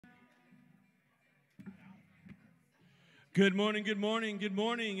Good morning, good morning, good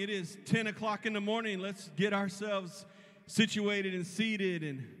morning. It is 10 o'clock in the morning. Let's get ourselves situated and seated.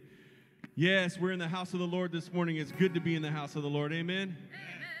 And yes, we're in the house of the Lord this morning. It's good to be in the house of the Lord. Amen?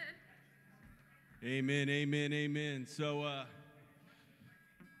 Amen, amen, amen. So,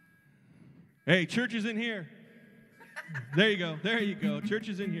 hey, church is in here. There you go, there you go. Church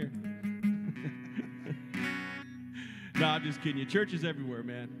is in here. No, I'm just kidding you. Church is everywhere,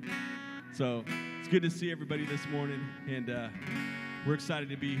 man. So, it's good to see everybody this morning, and we're excited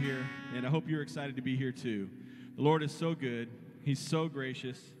to be here, and I hope you're excited to be here too. The Lord is so good. He's so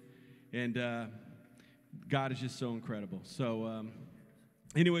gracious, and God is just so incredible. So,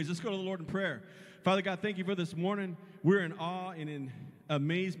 anyways, let's go to the Lord in prayer. Father God, thank you for this morning. We're in awe and in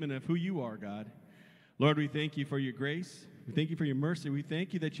amazement of who you are, God. Lord, we thank you for your grace. We thank you for your mercy. We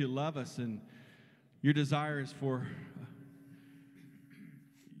thank you that you love us, and your desire is for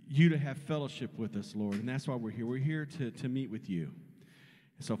you to have fellowship with us, Lord, and that's why we're here. We're here to meet with you.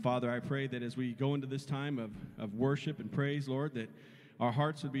 So, Father, I pray that as we go into this time of worship and praise, Lord, that our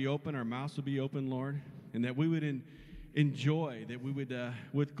hearts would be open, our mouths would be open, Lord, and that we would enjoy, that we would,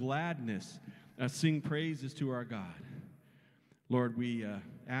 with gladness, sing praises to our God. Lord, we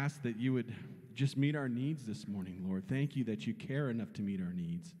ask that you would just meet our needs this morning, Lord. Thank you that you care enough to meet our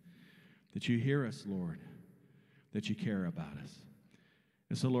needs, that you hear us, Lord, that you care about us.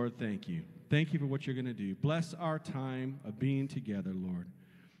 And so, Lord, thank you. Thank you for what you're going to do. Bless our time of being together, Lord.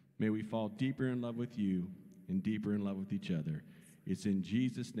 May we fall deeper in love with you and deeper in love with each other. It's in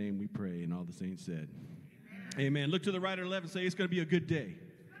Jesus' name we pray, and all the saints said. Amen. Look to the right or left and say, it's going to be a good day.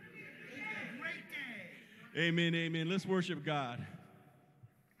 Amen, amen. Let's worship God.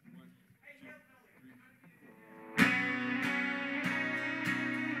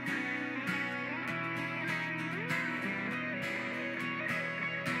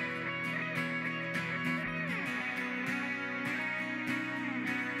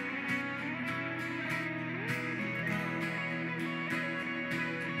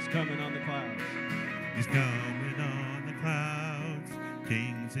 Coming on the clouds. He's coming on the clouds.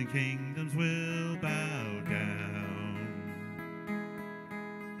 Kings and kingdoms will bow down.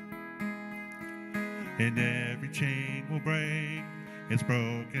 And every chain will break. His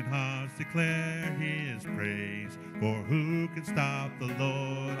broken hearts declare his praise. For who can stop the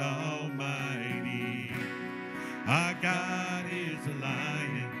Lord Almighty? Our God is a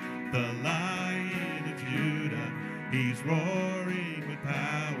lion, the Lion of Judah. He's roaring with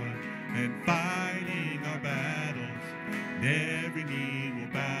power and fighting our battles. And every knee will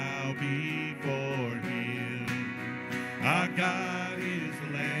bow before him. Our God is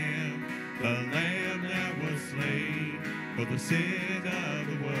the Lamb that was slain for the sin of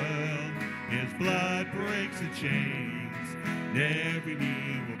the world. His blood breaks the chains. And every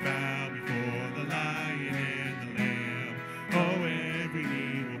knee will bow before the Lion and the Lamb. Oh, every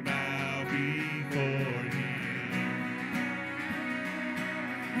knee will bow before him.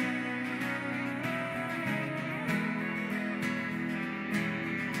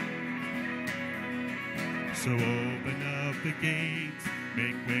 So open up the gates,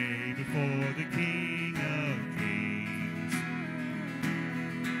 make way before the King of Kings.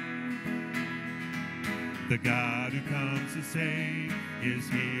 The God who comes to save is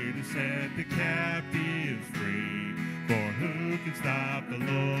here to set the captives free. For who can stop the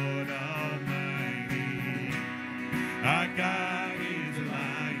Lord Almighty? Our God is a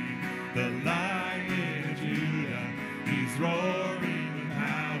lion, the Lion of Judah. He's roaring with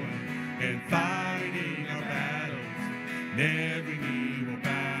power and fighting our battles. And every knee will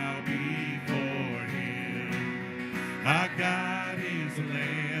bow before him. Our God is the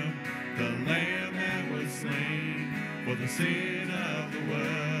Lamb that was slain for the sin of the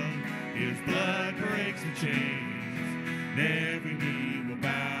world. His blood breaks the chains. And every knee will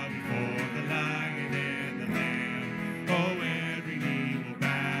bow before the Lion and the Lamb. Oh, every knee will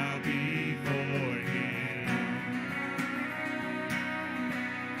bow before him.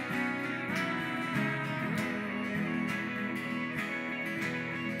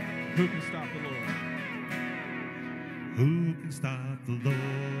 Who can stop the Lord? Who can stop the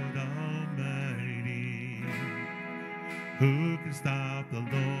Lord Almighty? Who can stop the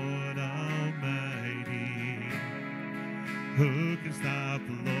Lord Almighty? Who can stop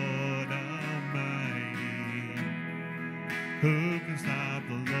the Lord Almighty? Who can stop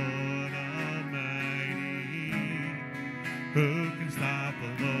the Lord Almighty? Who can stop the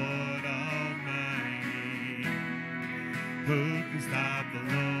Lord Almighty? Who can stop the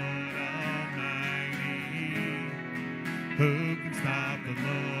Lord Almighty? Who can stop the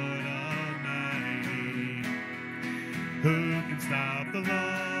Lord Almighty? Who can stop the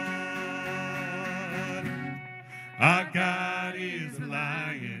Lord? Our God is a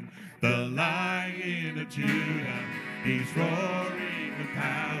lion, the Lion of Judah. He's roaring with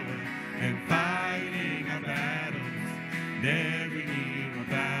power and fighting our battles. And every knee will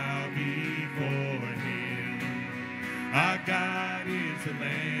bow before him. Our God is the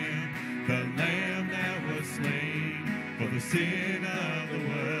Lamb that was slain for the sin of the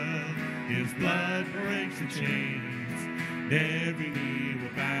world. His blood breaks the chains. And every knee will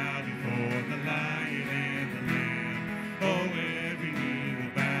bow before the Lion and the Lamb. Oh, every knee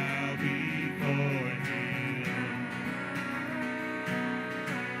will bow before him.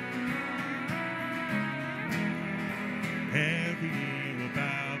 Every knee will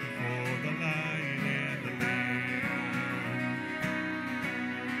bow before the Lion and the Lamb.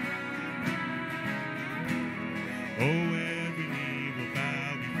 Oh, every knee will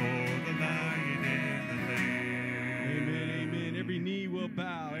bow before the Lion and the Lamb. Amen, amen. Every knee will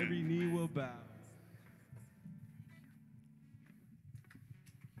bow. Every knee will bow.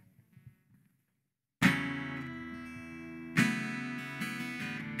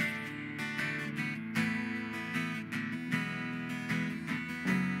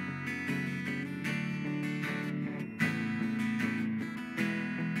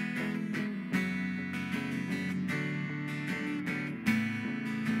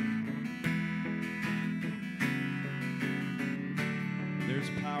 There's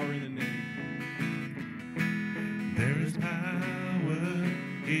power in the name. There is power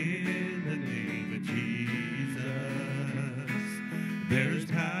in the name of Jesus. There is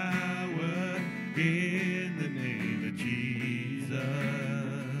power in the name of Jesus.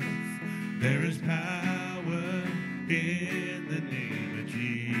 There is power in the name of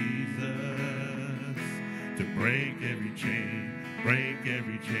Jesus to break every chain, break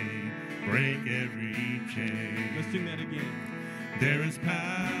every chain, break every chain. Let's sing that again. There is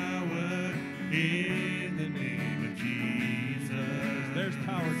power in the name of Jesus. There's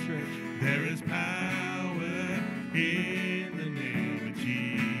power, church. There is power in the name of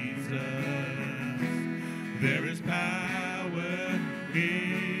Jesus. There is power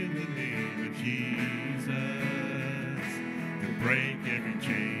in the name of Jesus to break every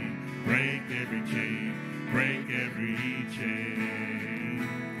chain, break every chain, break every chain,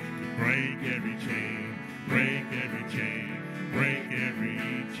 to break every chain, break every chain, break every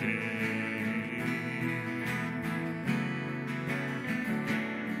chain.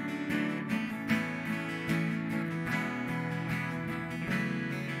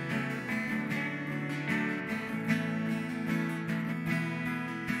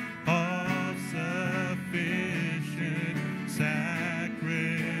 All sufficient sacrifice,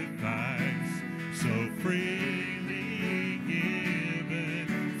 so freely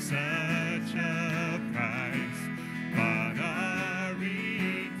given, such a price. But our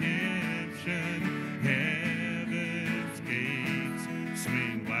redemption, heaven's gates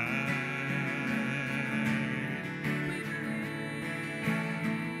swing wide.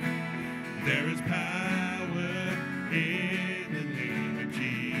 There is power in the name of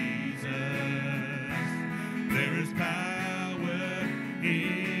Jesus. There is power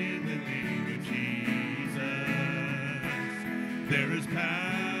in the name of Jesus. There is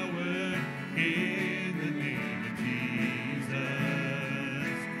power in the name of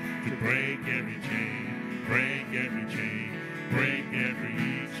Jesus to break every chain, break every chain, break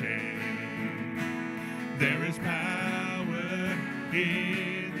every chain. There is power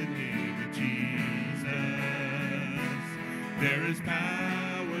in the name of Jesus. There is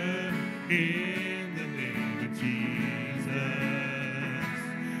power in the name of Jesus.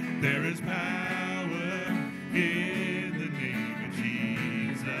 There is power in the name of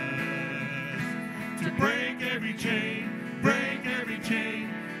Jesus to break every chain, break every chain,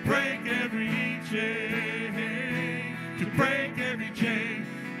 break every chain, to break every chain,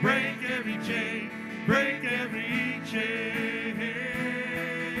 break every chain, break every chain.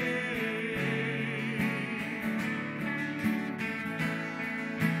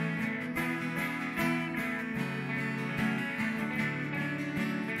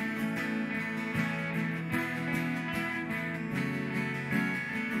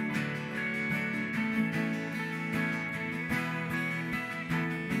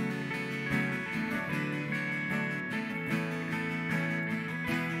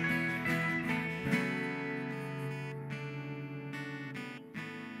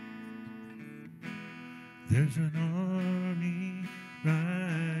 There's an army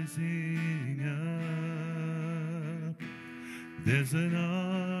rising up. There's an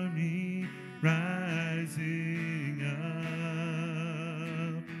army rising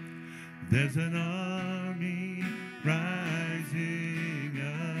up. There's an army rising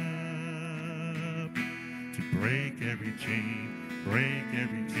up to break every chain, break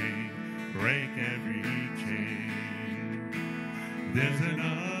every chain, break every chain. There's an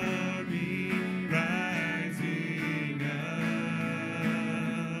army rising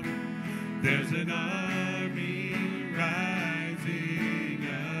up. There's an army rising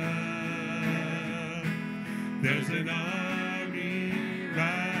up. There's an army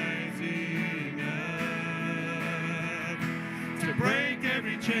rising up to break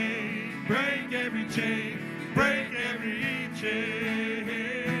every chain, break every chain, break every chain,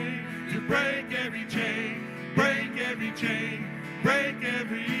 to break every chain, break every chain, break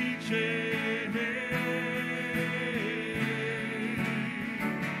every chain.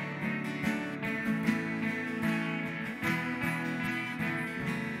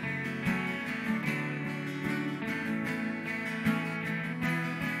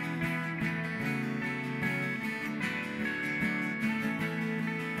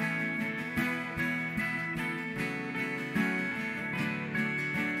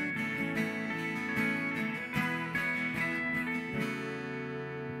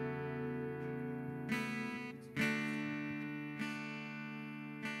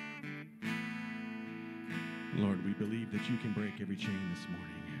 Lord, we believe that you can break every chain this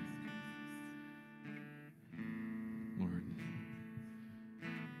morning. Lord,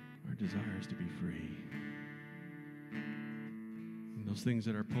 our desire is to be free. And those things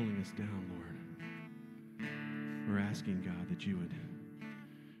that are pulling us down, Lord, we're asking, God, that you would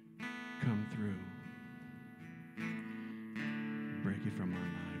come through and break it from our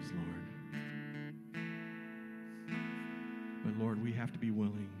lives, Lord. But Lord, we have to be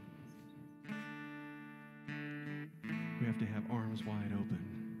willing. We have to have arms wide open,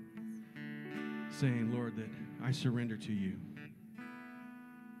 saying, Lord, that I surrender to you.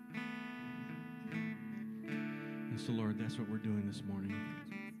 And so, Lord, that's what we're doing this morning.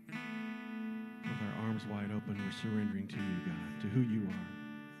 With our arms wide open, we're surrendering to you, God, to who you are.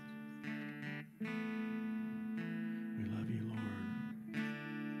 We love you, Lord.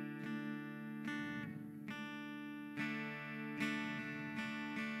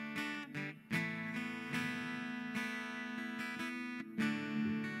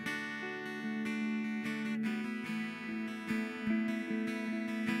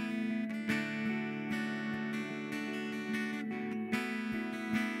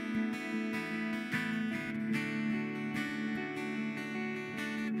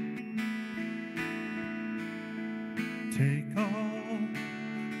 Take all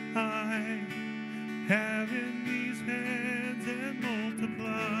I have in these hands and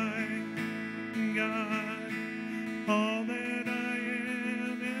multiply, God, all that I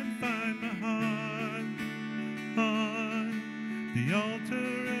am, and find my heart on the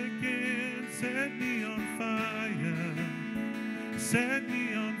altar again. Set me on fire, set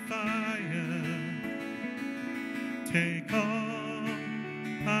me on fire. Take all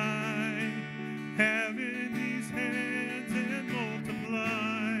I have in these hands and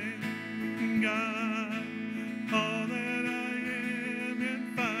multiply, God, all that I am,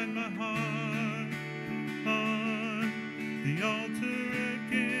 and find my heart on the altar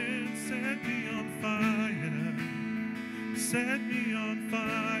again. Set me on fire, set me on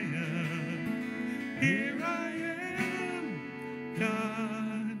fire. Here I am,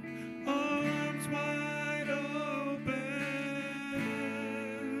 God, arms wide open,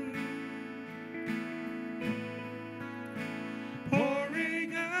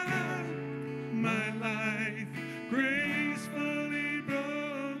 pouring out my life, gracefully broken.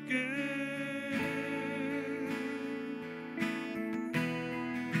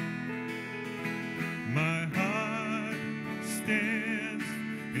 My heart stands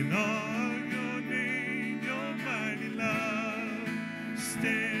in awe of your name. Your mighty love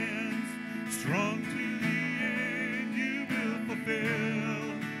stands strong to the end. You will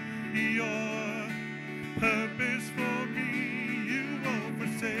fulfill your purpose for me. You won't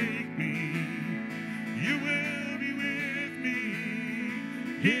forsake me. You will be with me.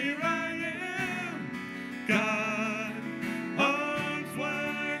 Here I am, God, arms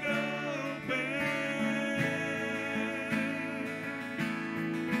wide open,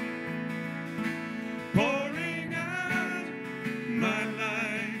 pouring out my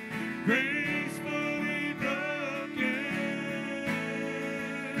life, gracefully broken.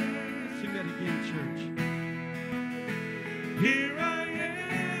 Sing that again, church. Here I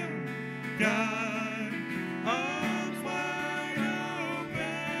am, God, arms wide open,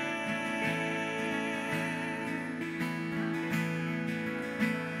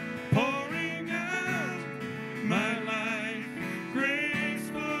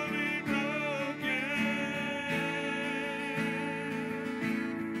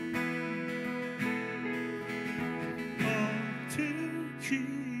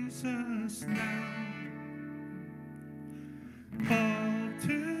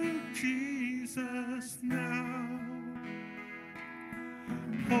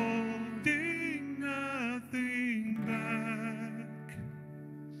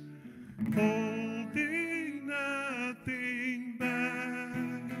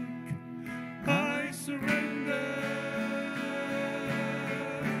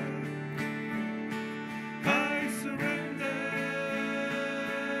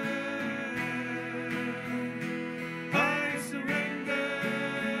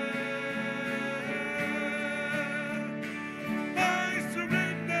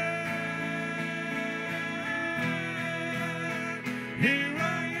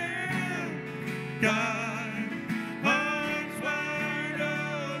 God, arms wide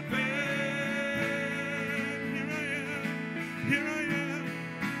open. Here I am,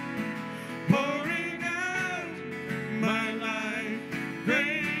 pouring out my life,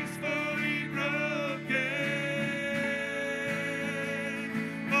 gracefully broken.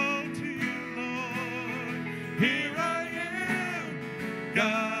 All to you, Lord. Here I am,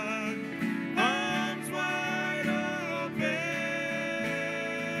 God, arms wide open.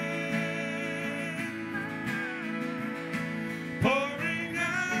 Pouring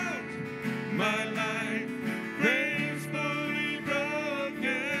out my life, gracefully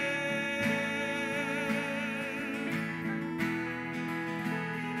broken.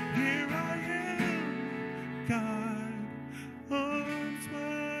 Here I am, God, arms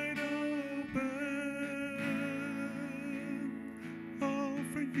wide open. All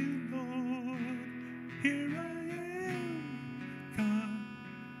for you, Lord. Here I am, God,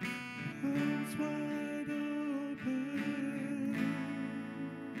 arms wide open.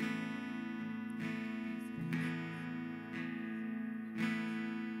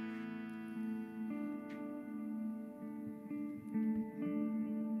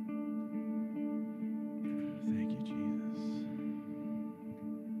 Thank you, Jesus.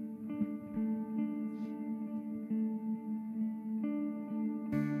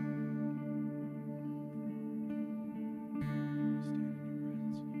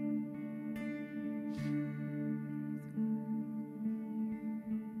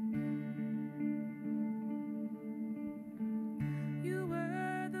 You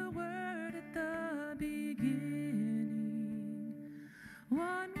were the Word at the beginning,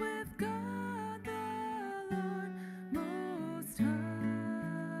 one with God the Lord Most High.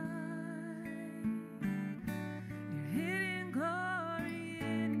 Your hidden glory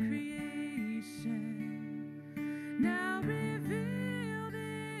in creation, now revealed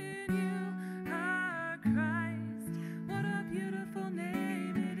in you are Christ. What a beautiful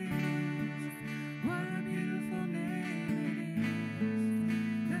name it is. What a beautiful name it is.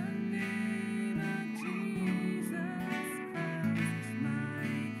 The name of Jesus Christ, my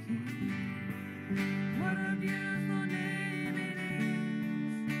King. What a beautiful name it is.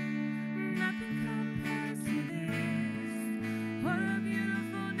 Nothing compares to this. What a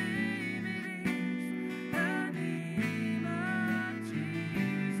beautiful name it is. The name of Jesus.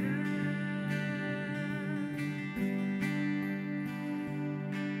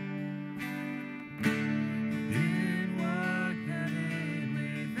 Didn't walk heaven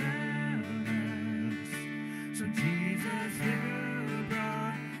without us. So Jesus, you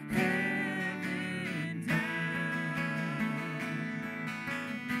brought heaven down.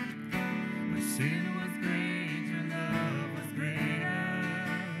 My sin was great, your love was greater.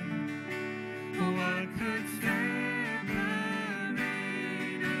 What could separate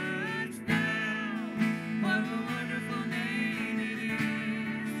us now? What a wonderful name it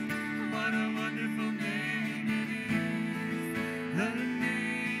is. What a wonderful name it is. The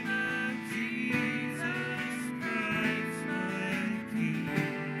name of Jesus Christ, my King.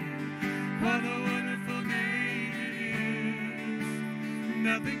 What a wonderful name it is.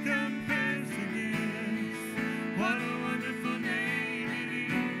 Nothing compares to this. What a wonderful name it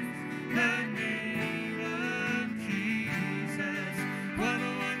is. The name of Jesus. What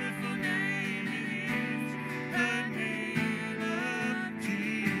a wonderful name it is. The name of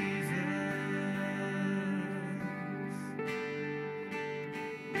Jesus.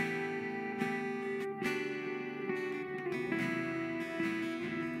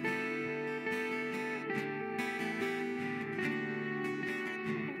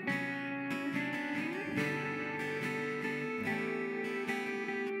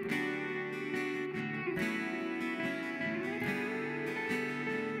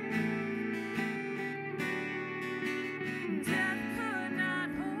 Death could not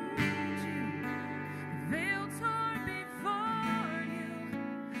hold you. The veil torn before you.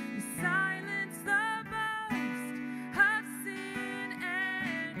 You silenced the boast of sin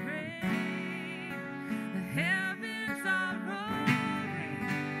and grave. The heavens are roaring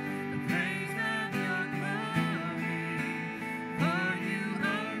the praise of your glory. For you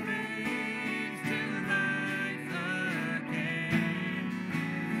are raised to life again.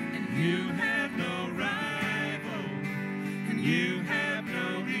 And you have no rival, and you have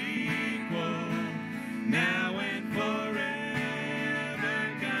no equal. Now and forever,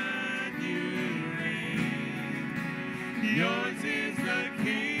 God, you reign. Yours is the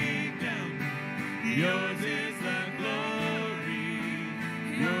kingdom, yours is the glory,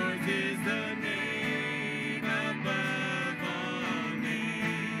 yours is the name above all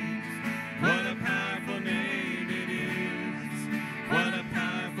names. What a powerful name it is. What a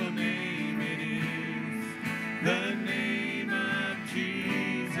powerful name it is.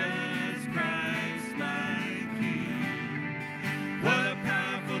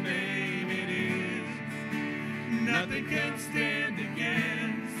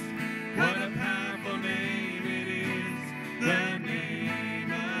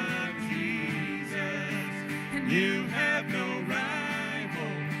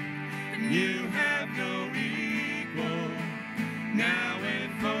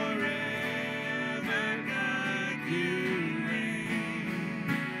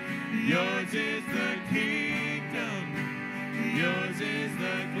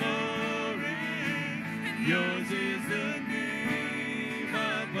 Yours is the name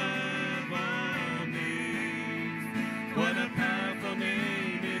above all names. What a powerful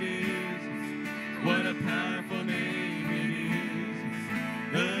name it is. What a powerful name it is.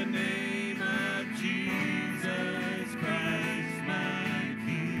 The name of Jesus Christ, my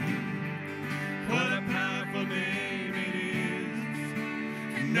King. What a powerful name it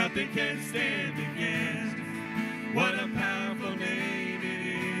is. Nothing can stand against. What a powerful name it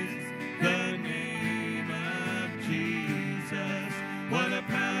is. The name of Jesus. What a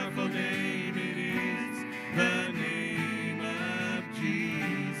powerful name it is. The name of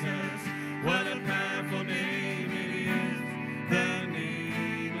Jesus. What a powerful name it is. The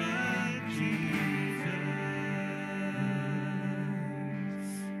name of Jesus.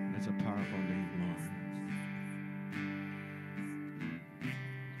 That's a powerful name, Lord.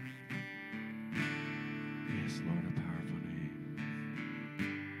 Yes, Lord, a powerful name.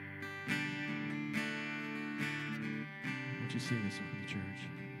 Won't you sing this with the church?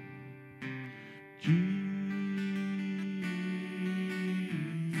 Jesus.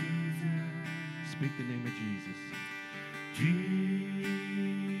 Speak the name of Jesus. Jesus.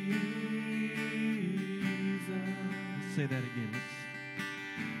 Let's say that again.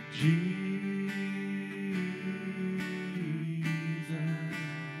 Jesus.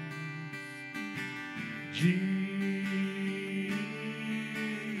 Jesus.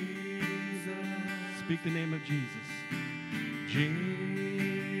 Speak the name of Jesus. Jesus.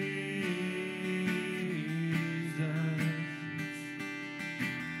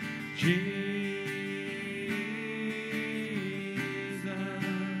 Jesus.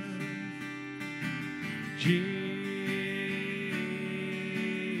 Jesus.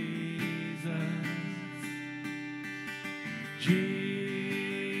 Jesus.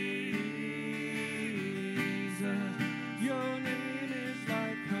 Your name is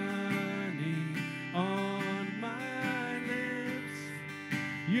like honey on my lips.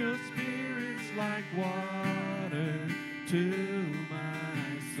 Your spirit's like water to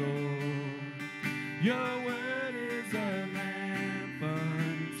my soul. Your word is a lamp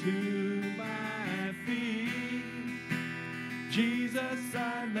unto my feet. Jesus,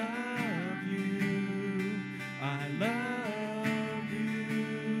 I love you. I love you.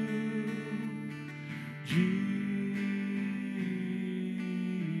 Jesus.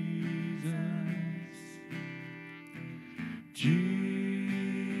 Jesus.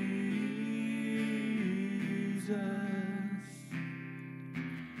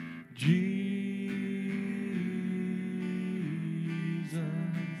 Jesus.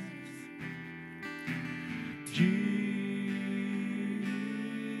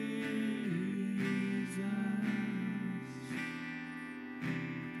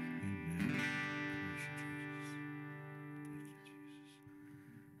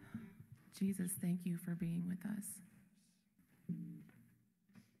 Jesus, thank you for being with us.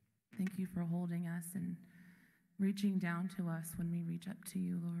 Thank you for holding us and reaching down to us when we reach up to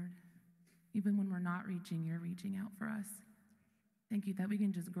you, Lord. Even when we're not reaching, you're reaching out for us. Thank you that we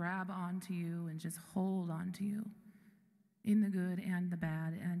can just grab onto you and just hold onto you in the good and the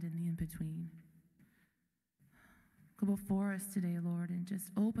bad and in the in-between. Go before us today, Lord, and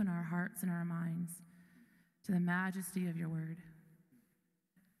just open our hearts and our minds to the majesty of your word.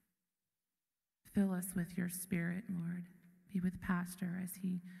 Fill us with your spirit, Lord. Be with Pastor as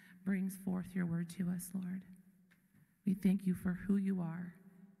he brings forth your word to us, Lord. We thank you for who you are.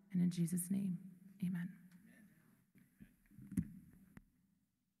 And in Jesus' name, amen.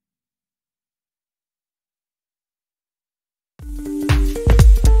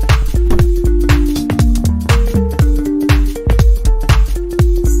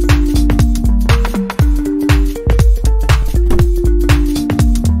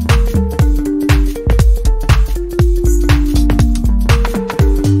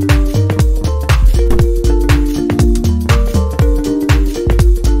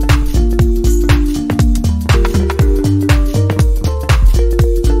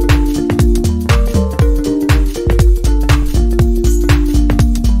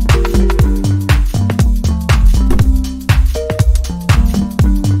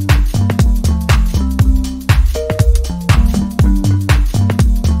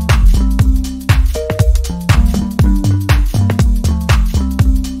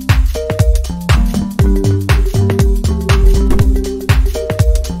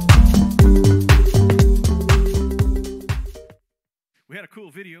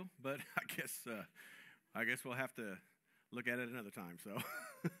 Video, but I guess we'll have to look at it another time. So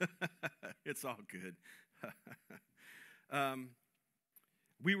it's all good.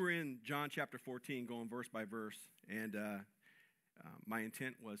 We were in John chapter 14, going verse by verse, and My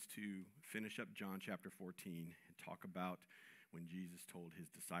intent was to finish up John chapter 14 and talk about when Jesus told his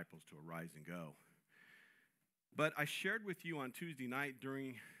disciples to arise and go. But I shared with you on Tuesday night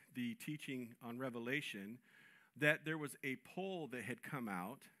during the teaching on Revelation that there was a poll that had come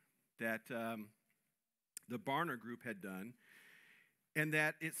out that the Barna Group had done, and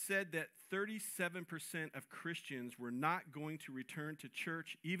that it said that 37% of Christians were not going to return to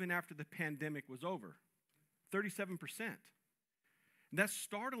church even after the pandemic was over. 37%. And that's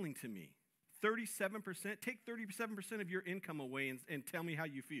startling to me. 37%. Take 37% of your income away and tell me how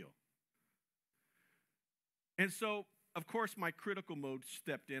you feel. And so, of course, my critical mode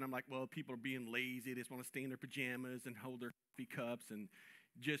stepped in. I'm like, well, people are being lazy. They just want to stay in their pajamas and hold their coffee cups and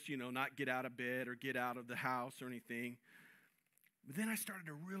just, not get out of bed or get out of the house or anything. But then I started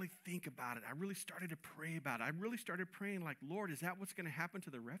to really think about it. I really started to pray about it. I really started praying like, Lord, is that what's going to happen to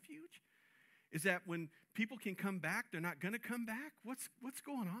the refuge? Is that when people can come back, they're not going to come back? What's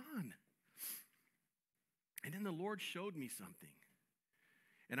going on? And then the Lord showed me something.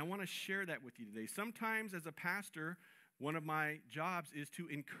 And I want to share that with you today. Sometimes as a pastor, one of my jobs is to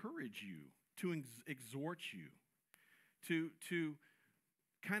encourage you, to exhort you, to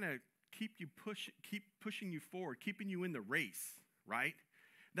kind of keep pushing you forward, keeping you in the race, right?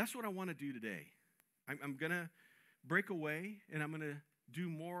 That's what I want to do today. I'm going to break away, and I'm going to do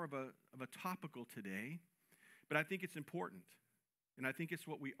more of a topical today, but I think it's important, and I think it's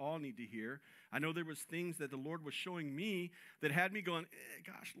what we all need to hear. I know there was things that the Lord was showing me that had me going,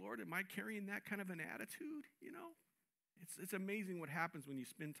 gosh, Lord, am I carrying that kind of an attitude? It's amazing what happens when you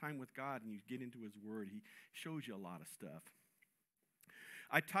spend time with God and you get into his word. He shows you a lot of stuff.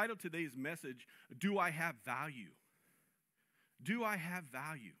 I titled today's message, Do I Have Value? Do I have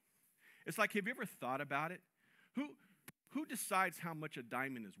value? It's like, have you ever thought about it? Who decides how much a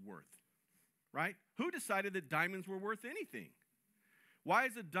diamond is worth, right? Who decided that diamonds were worth anything? Why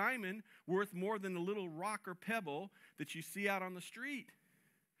is a diamond worth more than a little rock or pebble that you see out on the street?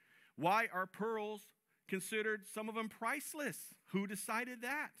 Why are pearls considered, some of them, priceless? Who decided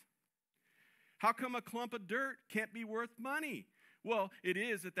that? How come a clump of dirt can't be worth money? Well, it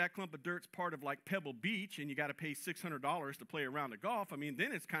is that clump of dirt's part of like Pebble Beach and you got to pay $600 to play a round of golf. I mean,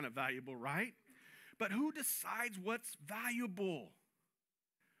 then it's kind of valuable, right? But who decides what's valuable?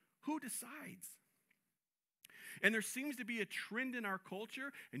 Who decides? And there seems to be a trend in our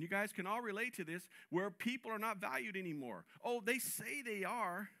culture, and you guys can all relate to this, where people are not valued anymore. Oh, they say they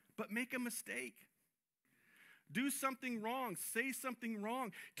are, but make a mistake. Do something wrong. Say something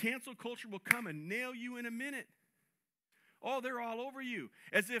wrong. Cancel culture will come and nail you in a minute. Oh, they're all over you,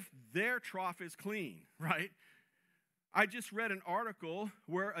 as if their trough is clean, right? I just read an article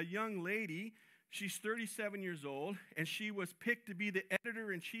where a young lady, she's 37 years old, and she was picked to be the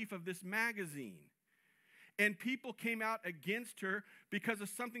editor-in-chief of this magazine. And people came out against her because of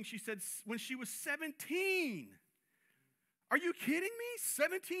something she said when she was 17. Are you kidding me?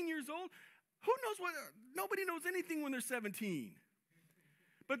 17 years old? Who knows what? Nobody knows anything when they're 17.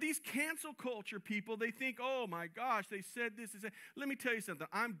 But these cancel culture people, they think, oh my gosh, they said this. Let me tell you something.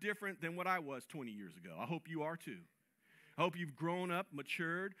 I'm different than what I was 20 years ago. I hope you are too. I hope you've grown up,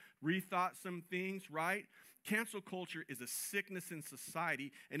 matured, rethought some things, right? Cancel culture is a sickness in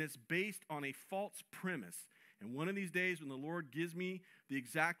society, and it's based on a false premise. And one of these days when the Lord gives me the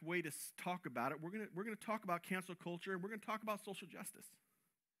exact way to talk about it, we're going to talk about cancel culture, and we're going to talk about social justice.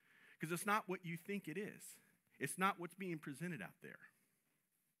 Because it's not what you think it is. It's not what's being presented out there.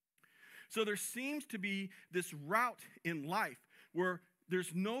 So there seems to be this route in life where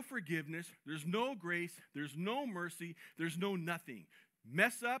there's no forgiveness, there's no grace, there's no mercy, there's no nothing.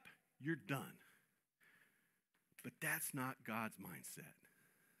 Mess up, you're done. But that's not God's mindset.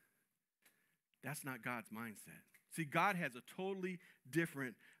 That's not God's mindset. See, God has a totally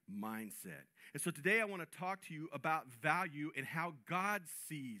different mindset. And so today I want to talk to you about value and how God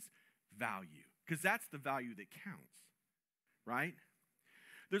sees value, because that's the value that counts, right?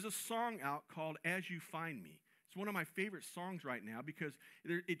 There's a song out called As You Find Me. It's one of my favorite songs right now because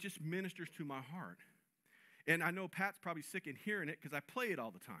it just ministers to my heart. And I know Pat's probably sick of hearing it because I play it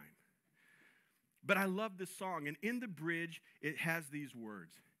all the time. But I love this song. And in the bridge, it has these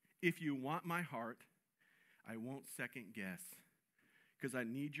words. If you want my heart, I won't second guess because I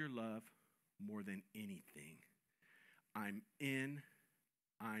need your love more than anything. I'm in,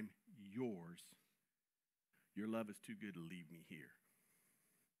 I'm yours. Your love is too good to leave me here.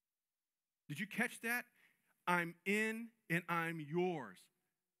 Did you catch that? I'm in and I'm yours.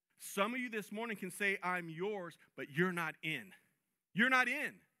 Some of you this morning can say, I'm yours, but you're not in. You're not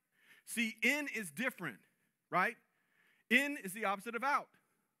in. See, in is different, right? In is the opposite of out.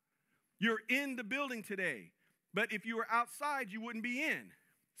 You're in the building today. But if you were outside, you wouldn't be in.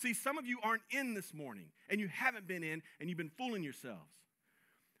 See, some of you aren't in this morning, and you haven't been in, and you've been fooling yourselves.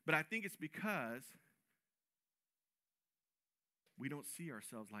 But I think it's because we don't see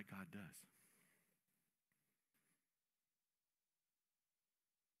ourselves like God does.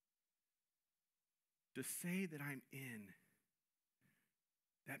 To say that I'm in,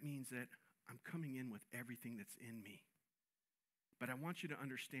 that means that I'm coming in with everything that's in me. But I want you to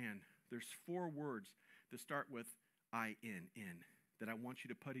understand, there's 4 words that start with in, that I want you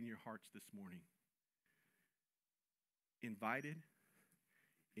to put in your hearts this morning. Invited,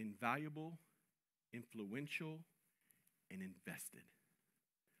 invaluable, influential, and invested.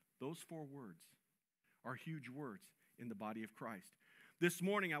 Those 4 words are huge words in the body of Christ. This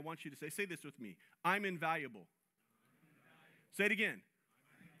morning, I want you to say this with me. I'm invaluable. Say it again.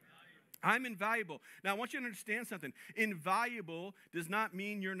 I'm invaluable. Now, I want you to understand something. Invaluable does not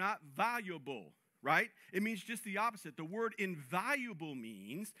mean you're not valuable, right? It means just the opposite. The word invaluable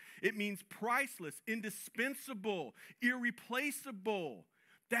means priceless, indispensable, irreplaceable.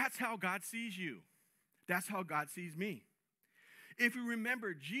 That's how God sees you. That's how God sees me. If you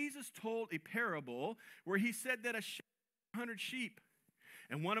remember, Jesus told a parable where he said that a shepherd had 100 sheep,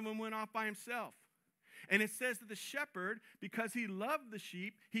 and one of them went off by himself. And it says that the shepherd, because he loved the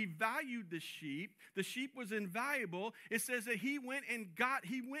sheep, he valued the sheep was invaluable. It says that he went and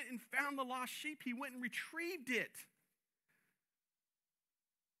found the lost sheep. He went and retrieved it.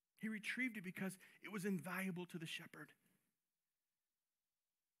 He retrieved it because it was invaluable to the shepherd.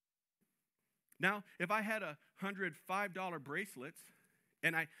 Now, if I had 100 $5 bracelets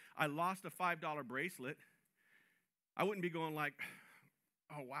and I lost a $5 bracelet, I wouldn't be going like,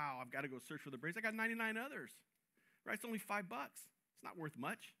 oh, wow, I've got to go search for the bracelet. I got 99 others, right? It's only $5. It's not worth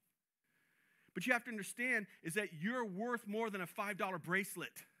much. But you have to understand is that you're worth more than a $5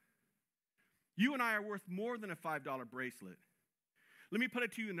 bracelet. You and I are worth more than a $5 bracelet. Let me put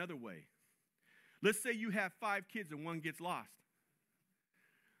it to you another way. Let's say you have 5 kids and one gets lost,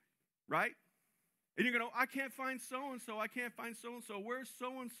 right? And you're going to, I can't find so-and-so. I can't find so-and-so. Where's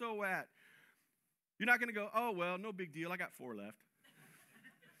so-and-so at? You're not going to go, oh, well, no big deal. I got 4 left.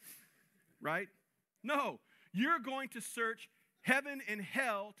 Right? No, you're going to search heaven and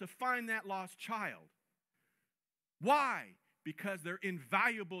hell to find that lost child. Why? Because they're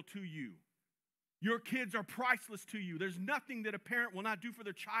invaluable to you. Your kids are priceless to you. There's nothing that a parent will not do for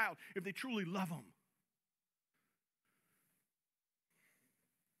their child if they truly love them.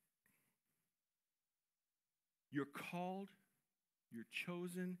 You're called, you're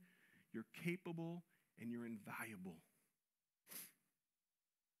chosen, you're capable, and you're invaluable.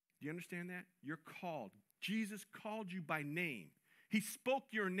 Do you understand that? You're called. Jesus called you by name. He spoke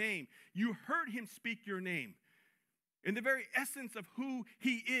your name. You heard him speak your name. In the very essence of who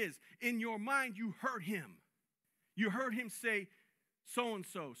he is, in your mind, you heard him. You heard him say,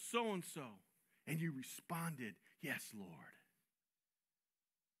 so-and-so, so-and-so. And you responded, yes, Lord.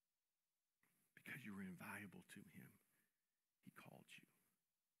 Because you were invaluable to him. He called you.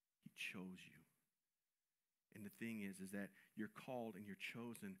 He chose you. And the thing is that you're called and you're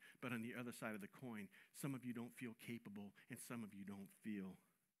chosen, but on the other side of the coin, some of you don't feel capable and some of you don't feel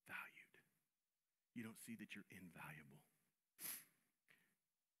valued. You don't see that you're invaluable.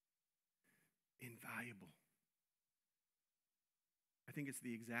 Invaluable. I think it's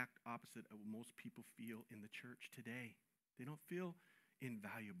the exact opposite of what most people feel in the church today. They don't feel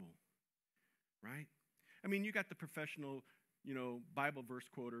invaluable, right? I mean, you got the professional Bible verse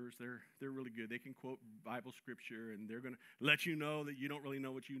quoters. They're really good. They can quote Bible scripture, and they're going to let you know that you don't really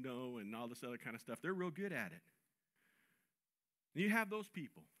know what you know and all this other kind of stuff. They're real good at it. And you have those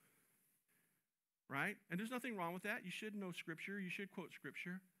people, right? And there's nothing wrong with that. You should know scripture. You should quote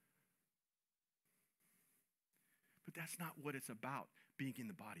scripture. But that's not what it's about, being in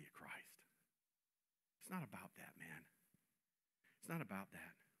the body of Christ. It's not about that, man. It's not about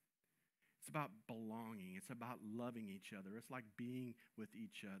that. It's about belonging. It's about loving each other. It's like being with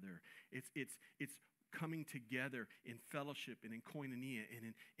each other. It's coming together in fellowship and in koinonia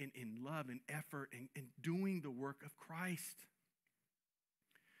and in love and effort and doing the work of Christ.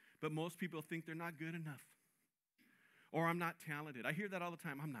 But most people think they're not good enough. Or I'm not talented. I hear that all the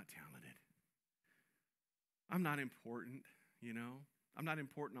time. I'm not talented. I'm not important, I'm not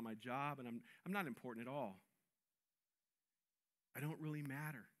important on my job, and I'm not important at all. I don't really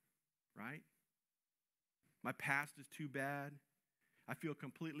matter. Right? My past is too bad. I feel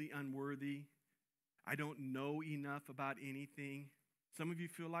completely unworthy. I don't know enough about anything. Some of you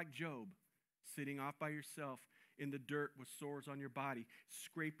feel like Job, sitting off by yourself in the dirt with sores on your body,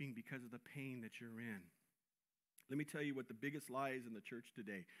 scraping because of the pain that you're in. Let me tell you what the biggest lie is in the church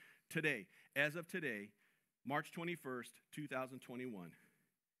today. As of today, March 21st, 2021.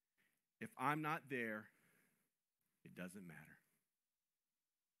 If I'm not there, it doesn't matter.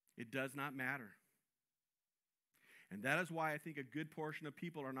 It does not matter. And that is why I think a good portion of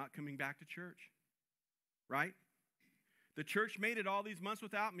people are not coming back to church, right? The church made it all these months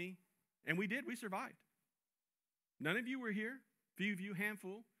without me, and we did. We survived. None of you were here, few of you,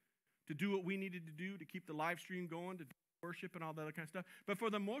 handful, to do what we needed to do to keep the live stream going, to worship and all that other kind of stuff. But for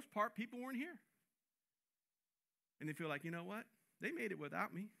the most part, people weren't here. And they feel like, you know what? They made it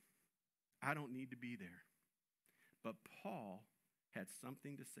without me. I don't need to be there. But Paul had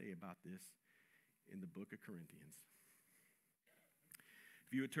something to say about this in the book of Corinthians.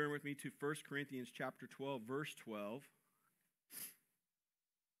 If you would turn with me to 1 Corinthians chapter 12, verse 12,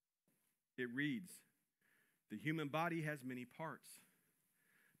 it reads, "The human body has many parts,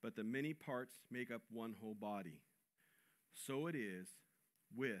 but the many parts make up one whole body. So it is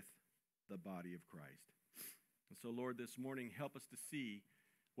with the body of Christ." And so, Lord, this morning, help us to see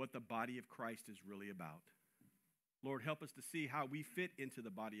what the body of Christ is really about. Lord, help us to see how we fit into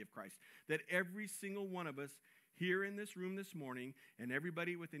the body of Christ. That every single one of us here in this room this morning and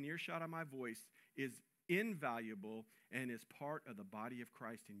everybody within earshot of my voice is invaluable and is part of the body of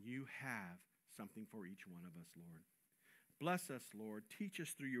Christ. And you have something for each one of us, Lord. Bless us, Lord. Teach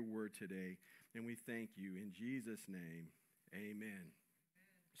us through your word today. And we thank you in Jesus' name. Amen.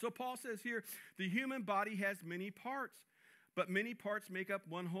 So Paul says here, the human body has many parts, but many parts make up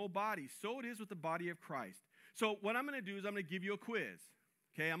one whole body. So it is with the body of Christ. So what I'm going to do is I'm going to give you a quiz.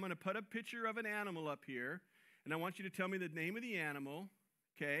 Okay, I'm going to put a picture of an animal up here, and I want you to tell me the name of the animal.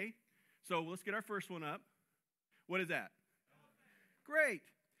 Okay, so let's get our first one up. What is that? Great.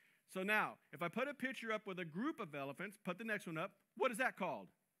 So now, if I put a picture up with a group of elephants, put the next one up, what is that called?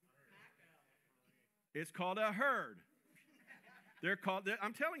 It's called a herd.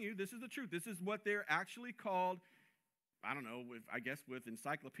 I'm telling you, this is the truth. This is what they're actually called. I don't know, I guess with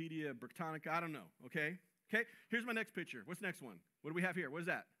Encyclopedia Britannica, I don't know, okay? Okay, here's my next picture. What's the next one? What do we have here? What is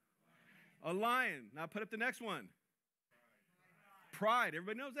that? A lion. Now put up the next one. Pride.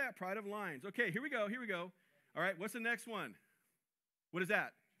 Everybody knows that. Pride of lions. Okay, here we go. All right, what's the next one? What is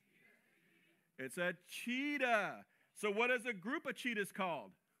that? It's a cheetah. So what is a group of cheetahs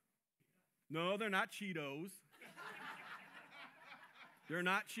called? No, they're not Cheetos. They're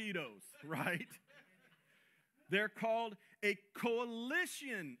not Cheetos, right? They're called a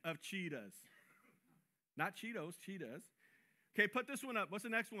coalition of cheetahs. Not Cheetos, cheetahs. Okay, put this one up. What's the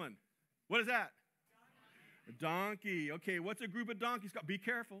next one? What is that? A donkey. Okay, what's a group of donkeys called? Be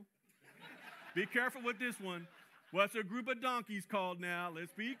careful. Be careful with this one. What's a group of donkeys called now?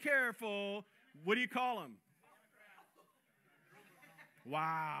 Let's be careful. What do you call them?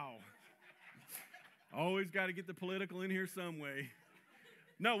 Wow. Always got to get the political in here some way.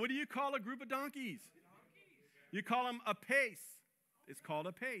 No, what do you call a group of donkeys? You call them a pace. It's called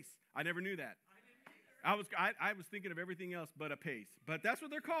a pace. I never knew that. I was thinking of everything else but a pace. But that's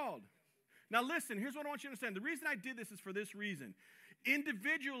what they're called. Now listen, here's what I want you to understand. The reason I did this is for this reason.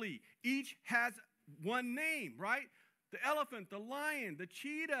 Individually, each has one name, right? The elephant, the lion, the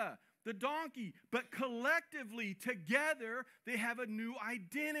cheetah, the donkey. But collectively, together, they have a new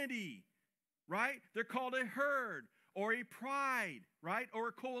identity, right? They're called a herd or a pride, right? Or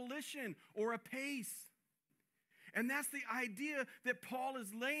a coalition or a pace. And that's the idea that Paul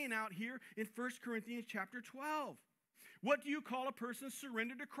is laying out here in 1 Corinthians chapter 12. What do you call a person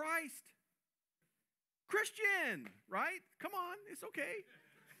surrendered to Christ? Christian, right? Come on, it's okay.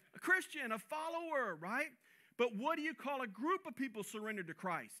 A Christian, a follower, right? But what do you call a group of people surrendered to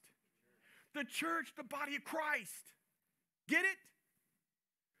Christ? The church, the body of Christ. Get it?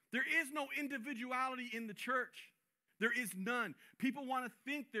 There is no individuality in the church. There is none. People want to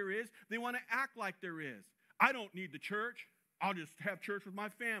think there is. They want to act like there is. I don't need the church. I'll just have church with my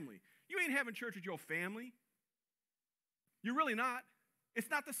family. You ain't having church with your family. You're really not. It's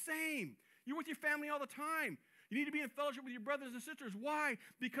not the same. You're with your family all the time. You need to be in fellowship with your brothers and sisters. Why?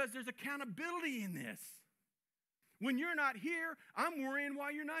 Because there's accountability in this. When you're not here, I'm worrying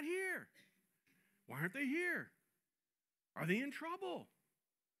why you're not here. Why aren't they here? Are they in trouble?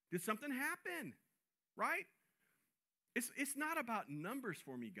 Did something happen? Right? It's not about numbers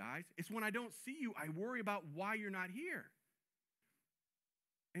for me, guys. It's when I don't see you, I worry about why you're not here.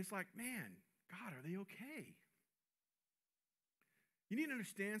 And it's like, man, God, are they okay? You need to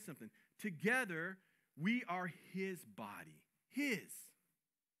understand something. Together, we are his body. His.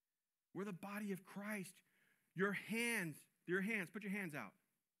 We're the body of Christ. Your hands, put your hands out.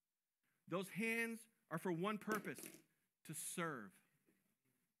 Those hands are for one purpose, to serve.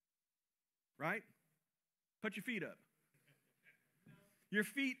 Right? Put your feet up. Your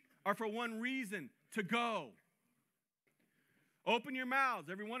feet are for one reason, to go. Open your mouths.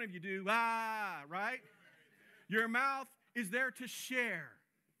 Every one of you do. Ah, right? Your mouth is there to share.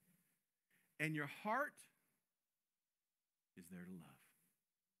 And your heart is there to love.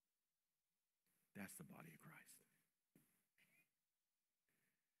 That's the body of Christ.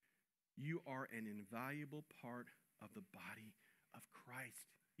 You are an invaluable part of the body of Christ.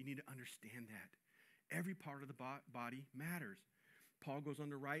 You need to understand that. Every part of the body matters. Paul goes on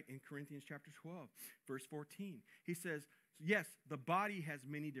to write in Corinthians chapter 12, verse 14. He says, yes, the body has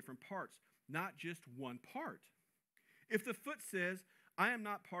many different parts, not just one part. If the foot says, I am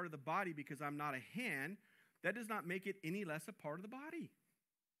not part of the body because I'm not a hand, that does not make it any less a part of the body.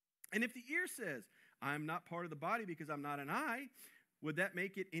 And if the ear says, I am not part of the body because I'm not an eye, would that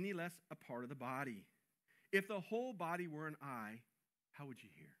make it any less a part of the body? If the whole body were an eye, how would you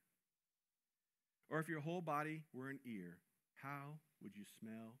hear? Or if your whole body were an ear, how would you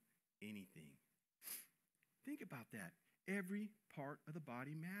smell anything? Think about that. Every part of the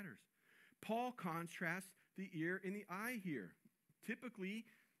body matters. Paul contrasts the ear and the eye here. Typically,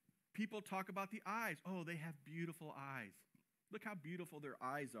 people talk about the eyes. Oh, they have beautiful eyes. Look how beautiful their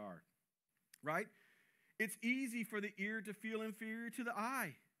eyes are, right? It's easy for the ear to feel inferior to the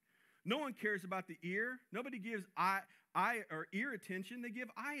eye. No one cares about the ear. Nobody gives eye or ear attention. They give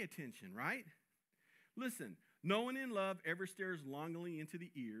eye attention, right? Listen, no one in love ever stares longingly into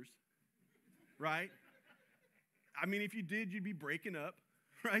the ears, right? I mean, if you did, you'd be breaking up,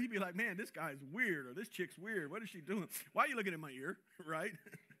 right? You'd be like, man, this guy's weird, or this chick's weird. What is she doing? Why are you looking at my ear, right?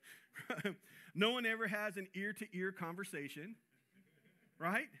 No one ever has an ear-to-ear conversation,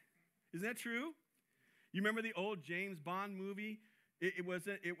 right? Isn't that true? You remember the old James Bond movie? Was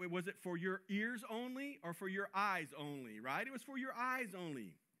it for your ears only or for your eyes only, right? It was for your eyes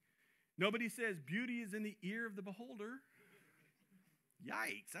only. Nobody says beauty is in the ear of the beholder.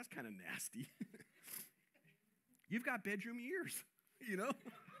 Yikes, that's kind of nasty. You've got bedroom ears, you know?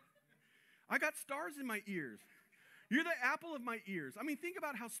 I got stars in my ears. You're the apple of my ears. I mean, think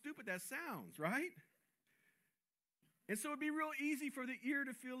about how stupid that sounds, right? And so it'd be real easy for the ear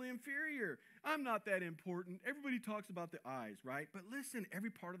to feel inferior. I'm not that important. Everybody talks about the eyes, right? But listen, every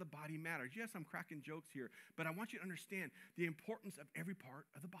part of the body matters. Yes, I'm cracking jokes here, but I want you to understand the importance of every part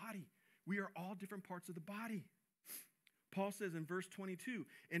of the body. We are all different parts of the body. Paul says in verse 22,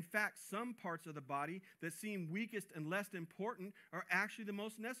 in fact, some parts of the body that seem weakest and less important are actually the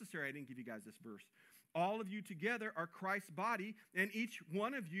most necessary. I didn't give you guys this verse. All of you together are Christ's body, and each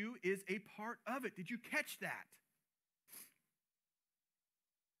one of you is a part of it. Did you catch that?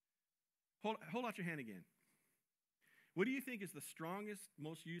 Hold out your hand again. What do you think is the strongest,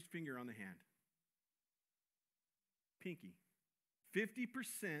 most used finger on the hand? Pinky.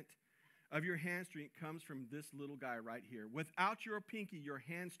 50% of your hand strength comes from this little guy right here. Without your pinky, your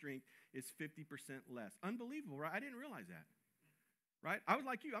hand strength is 50% less. Unbelievable, right? I didn't realize that, right? I was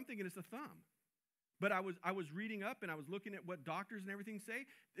like you. I'm thinking it's the thumb. But I was reading up, and I was looking at what doctors and everything say.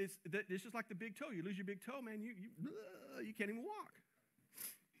 It's just like the big toe. You lose your big toe, man, you can't even walk.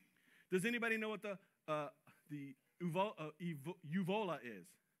 Does anybody know what the uvula is?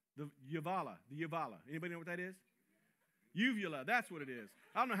 The uvula. Anybody know what that is? Uvula, that's what it is.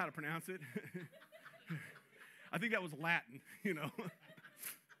 I don't know how to pronounce it. I think that was Latin, you know.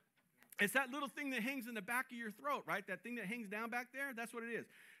 It's that little thing that hangs in the back of your throat, right? That thing that hangs down back there, that's what it is.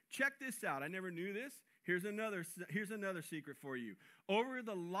 Check this out. I never knew this. Here's another secret for you. Over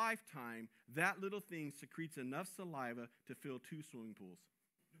the lifetime, that little thing secretes enough saliva to fill 2 swimming pools.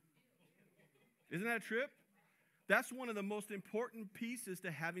 Isn't that a trip? That's one of the most important pieces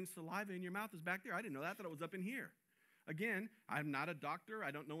to having saliva in your mouth is back there. I didn't know that. I thought it was up in here. Again, I'm not a doctor.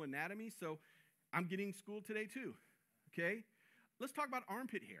 I don't know anatomy, so I'm getting schooled today too, okay? Let's talk about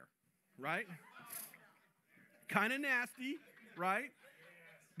armpit hair, right? Kind of nasty, right?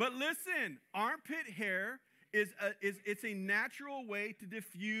 But listen, armpit hair it's a natural way to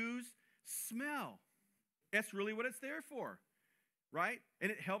diffuse smell. That's really what it's there for, right? And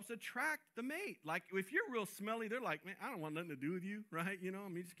it helps attract the mate. Like, if you're real smelly, they're like, man, I don't want nothing to do with you, right? You know, I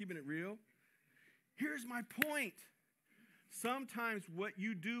mean, just keeping it real. Here's my point. Sometimes what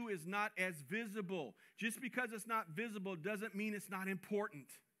you do is not as visible. Just because it's not visible doesn't mean it's not important.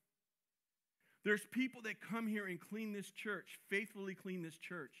 There's people that come here and clean this church, faithfully clean this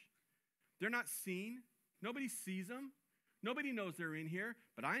church. They're not seen. Nobody sees them. Nobody knows they're in here,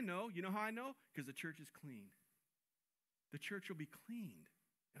 but I know. You know how I know? Because the church is clean. The church will be cleaned.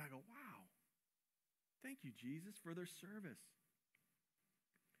 And I go, wow. Thank you, Jesus, for their service.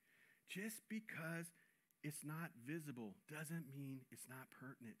 Just because it's not visible doesn't mean it's not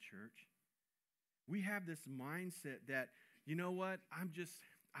pertinent, church. We have this mindset that, you know what, I'm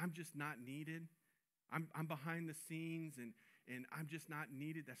just not needed. I'm behind the scenes and I'm just not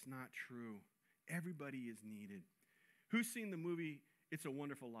needed. That's not true. Everybody is needed. Who's seen the movie It's a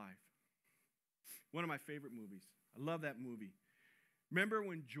Wonderful Life? One of my favorite movies. I love that movie. Remember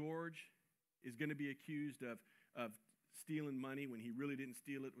when George is going to be accused of stealing money when he really didn't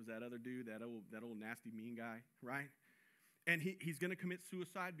steal it? Was that other dude, that old nasty mean guy, right? And he's going to commit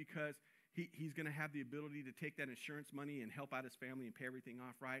suicide because he's going to have the ability to take that insurance money and help out his family and pay everything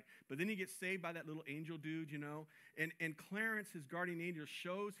off, right? But then he gets saved by that little angel dude, and Clarence, his guardian angel,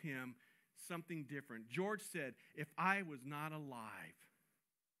 shows him something different. George said, if I was not alive,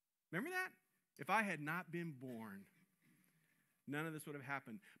 remember that? If I had not been born, none of this would have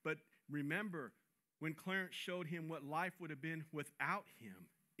happened. But remember, when Clarence showed him what life would have been without him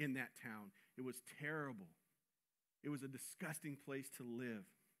in that town, it was terrible. It was a disgusting place to live.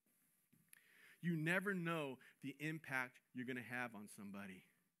 You never know the impact you're going to have on somebody.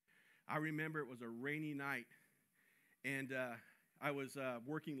 I remember it was a rainy night, and I was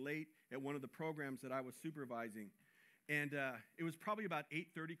working late at one of the programs that I was supervising. And it was probably about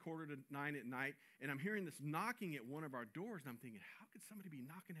 8:30, 8:45 at night, and I'm hearing this knocking at one of our doors, and I'm thinking, how could somebody be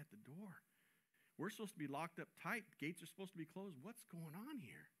knocking at the door? We're supposed to be locked up tight. Gates are supposed to be closed. What's going on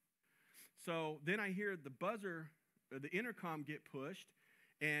here? So then I hear the buzzer, the intercom get pushed,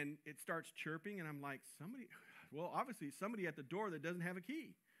 and it starts chirping, and I'm like, obviously somebody at the door that doesn't have a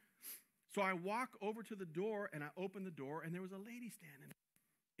key. So I walk over to the door, and I open the door, and there was a lady standing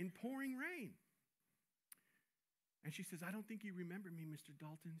in pouring rain. And she says, I don't think you remember me, Mr.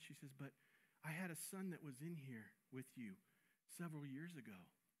 Dalton. She says, but I had a son that was in here with you several years ago.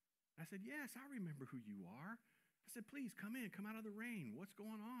 I said, yes, I remember who you are. I said, please come in, come out of the rain. What's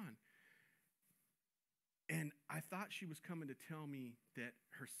going on? And I thought she was coming to tell me that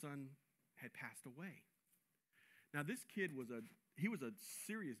her son had passed away. Now, this kid was a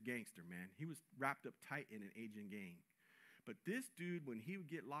serious gangster, man. He was wrapped up tight in an Asian gang. But this dude, when he would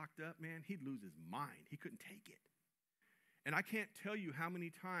get locked up, man, he'd lose his mind. He couldn't take it. And I can't tell you how many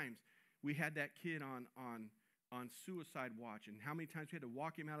times we had that kid on suicide watch, and how many times we had to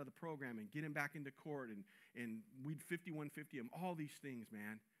walk him out of the program and get him back into court, and we'd 5150 him, all these things,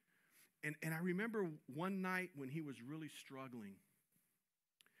 man. And I remember one night when he was really struggling,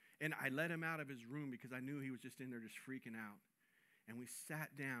 and I let him out of his room because I knew he was just in there just freaking out. And we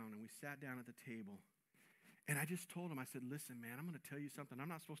sat down at the table. And I just told him, I said, listen, man, I'm going to tell you something. I'm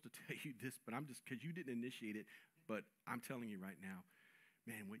not supposed to tell you this, but I'm just, because you didn't initiate it, but I'm telling you right now,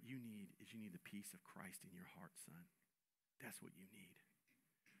 man, what you need is you need the peace of Christ in your heart, son. That's what you need.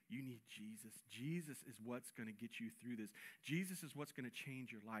 You need Jesus. Jesus is what's going to get you through this. Jesus is what's going to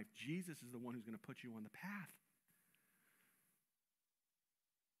change your life. Jesus is the one who's going to put you on the path.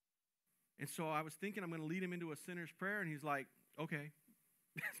 And so I was thinking I'm going to lead him into a sinner's prayer, and he's like, okay.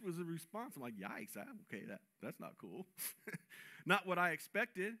 This was the response. I'm like, yikes, okay, that's not cool. Not what I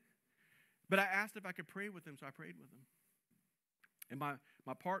expected. But I asked if I could pray with him, so I prayed with him. And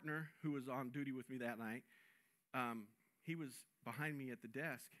my partner, who was on duty with me that night, he was behind me at the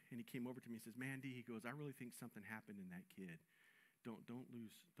desk, and he came over to me and says, Mandy, he goes, I really think something happened in that kid. Don't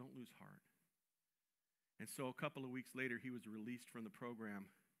lose heart. And so a couple of weeks later, he was released from the program.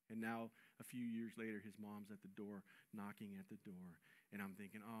 And now, a few years later, his mom's at the door, knocking at the door. And I'm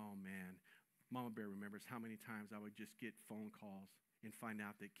thinking, oh, man, Mama Bear remembers how many times I would just get phone calls and find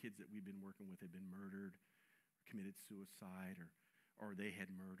out that kids that we've been working with had been murdered, committed suicide, or they had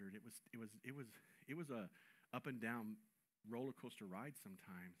murdered. It was a up and down roller coaster ride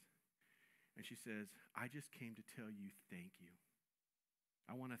sometimes. And she says, I just came to tell you thank you.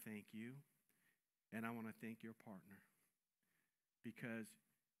 I want to thank you, and I want to thank your partner, because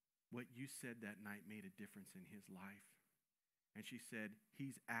what you said that night made a difference in his life. And she said,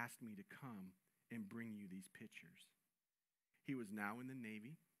 he's asked me to come and bring you these pictures. He was now in the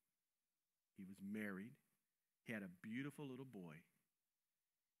Navy. He was married. He had a beautiful little boy.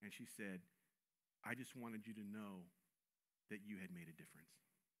 And she said, I just wanted you to know that you had made a difference.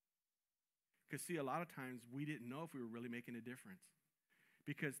 Because, see, a lot of times we didn't know if we were really making a difference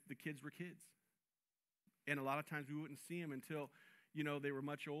because the kids were kids. And a lot of times we wouldn't see them until, they were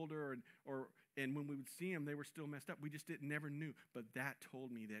much older, and when we would see them, they were still messed up. We just never knew. But that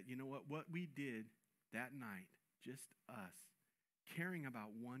told me that, what we did that night, just us, caring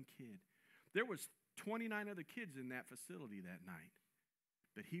about one kid. There was 29 other kids in that facility that night,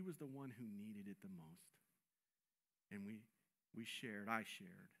 but he was the one who needed it the most. And I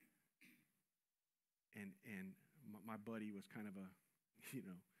shared. And my buddy was kind of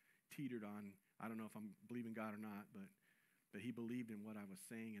teetered on, I don't know if I'm believing God or not, but he believed in what I was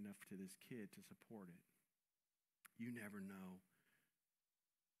saying enough to this kid to support it. You never know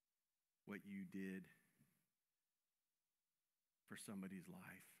what you did for somebody's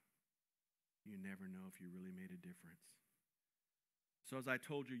life. You never know if you really made a difference. So as I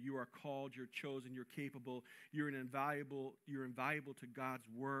told you, you are called, you're chosen, you're capable, you're invaluable to God's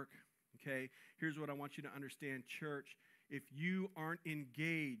work. Okay? Here's what I want you to understand, church. If you aren't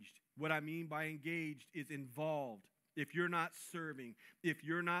engaged, what I mean by engaged is involved. If you're not serving, if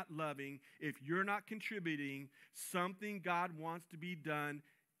you're not loving, if you're not contributing, something God wants to be done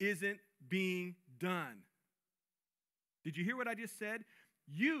isn't being done. Did you hear what I just said?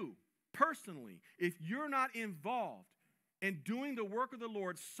 You, personally, if you're not involved in doing the work of the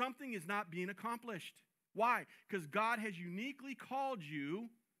Lord, something is not being accomplished. Why? Because God has uniquely called you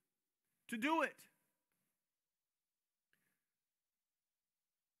to do it.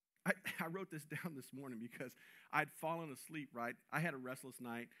 I wrote this down this morning because I'd fallen asleep, right? I had a restless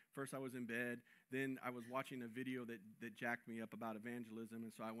night. First I was in bed. Then I was watching a video that jacked me up about evangelism.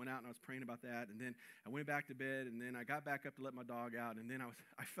 And so I went out and I was praying about that. And then I went back to bed. And then I got back up to let my dog out. And then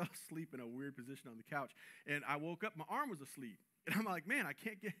I fell asleep in a weird position on the couch. And I woke up, my arm was asleep. And I'm like, man, I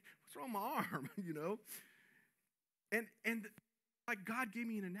can't get, what's wrong with my arm, you know? And like God gave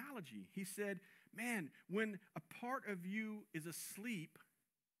me an analogy. He said, man, when a part of you is asleep,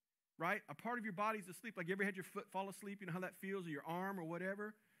 right? A part of your body's asleep. Like you ever had your foot fall asleep? You know how that feels, or your arm or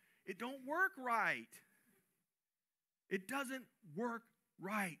whatever? It don't work right. It doesn't work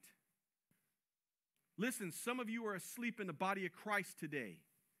right. Listen, some of you are asleep in the body of Christ today.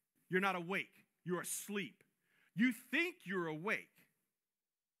 You're not awake. You're asleep. You think you're awake.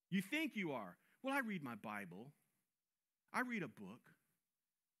 You think you are. Well, I read my Bible. I read a book.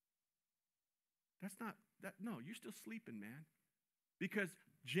 That's not, no, you're still sleeping, man. Because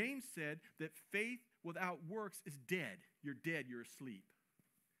James said that faith without works is dead. You're dead, you're asleep.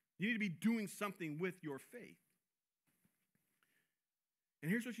 You need to be doing something with your faith. And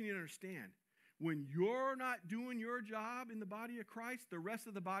here's what you need to understand. When you're not doing your job in the body of Christ, the rest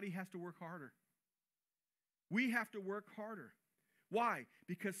of the body has to work harder. We have to work harder. Why?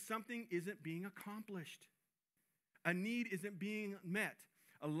 Because something isn't being accomplished. A need isn't being met.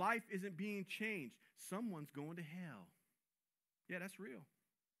 A life isn't being changed. Someone's going to hell. Yeah, that's real.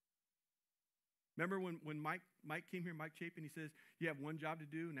 Remember when Mike came here, Mike Chapin, he says, you have one job to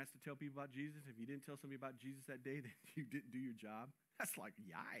do, and that's to tell people about Jesus. If you didn't tell somebody about Jesus that day, then you didn't do your job. That's like,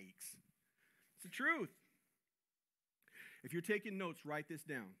 yikes. It's the truth. If you're taking notes, write this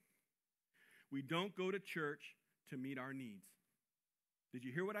down. We don't go to church to meet our needs. Did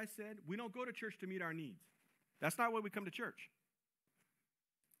you hear what I said? We don't go to church to meet our needs. That's not why we come to church.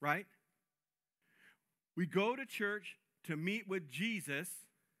 Right? We go to church to meet with Jesus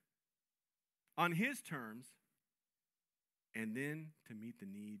on his terms, and then to meet the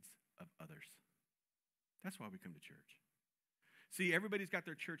needs of others. That's why we come to church. See, everybody's got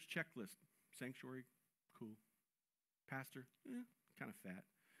their church checklist. Sanctuary, cool. Pastor, kind of fat.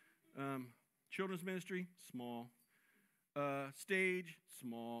 Children's ministry, small. Stage,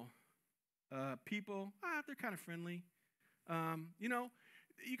 small. People, they're kind of friendly.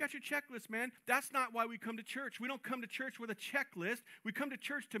 You got your checklist, man. That's not why we come to church. We don't come to church with a checklist. We come to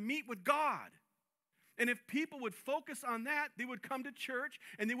church to meet with God. And if people would focus on that, they would come to church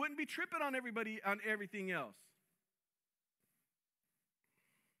and they wouldn't be tripping on everything else.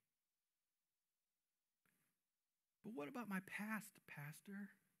 But what about my past, Pastor?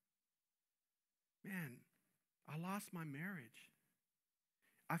 Man, I lost my marriage.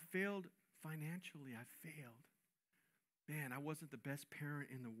 I failed financially. I failed. Man, I wasn't the best parent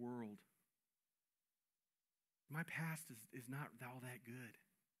in the world. My past is not all that good.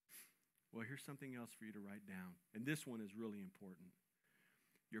 Well, here's something else for you to write down. And this one is really important.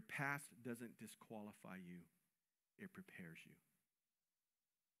 Your past doesn't disqualify you. It prepares you.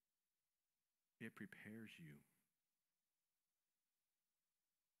 It prepares you.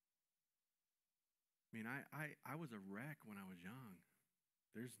 I mean, I was a wreck when I was young.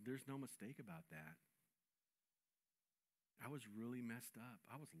 There's no mistake about that. I was really messed up.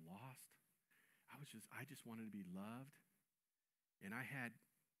 I was lost. I just wanted to be loved. And I had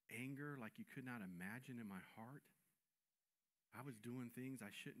anger like you could not imagine in my heart. I was doing things I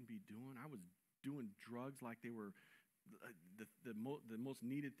shouldn't be doing. I was doing drugs like they were the most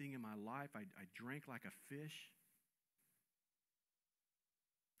needed thing in my life. I drank like a fish.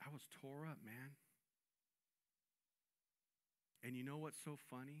 I was tore up, man. And you know what's so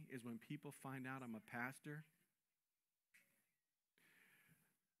funny is when people find out I'm a pastor.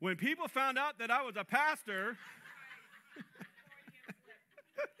 When people found out that I was a pastor,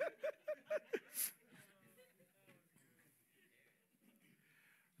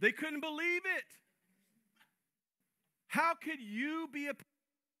 they couldn't believe it. How could you be a pastor?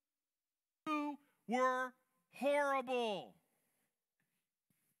 You were horrible.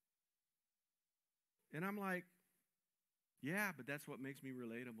 And I'm like, yeah, but that's what makes me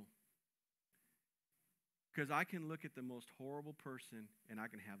relatable. Because I can look at the most horrible person and I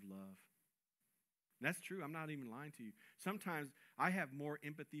can have love. And that's true. I'm not even lying to you. Sometimes I have more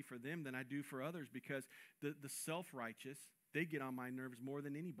empathy for them than I do for others because the self-righteous, they get on my nerves more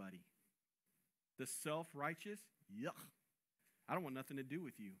than anybody. The self-righteous, yuck. I don't want nothing to do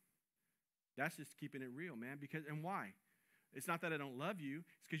with you. That's just keeping it real, man. And why? It's not that I don't love you.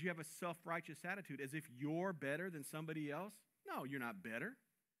 It's because you have a self-righteous attitude as if you're better than somebody else. No, you're not better.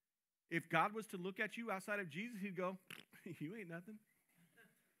 If God was to look at you outside of Jesus, he'd go, you ain't nothing.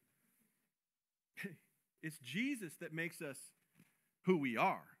 It's Jesus that makes us who we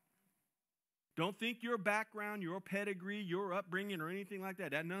are. Don't think your background, your pedigree, your upbringing, or anything like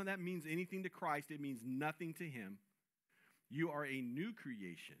that. None of that means anything to Christ. It means nothing to him. You are a new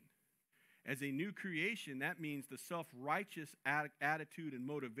creation. As a new creation, that means the self-righteous attitude and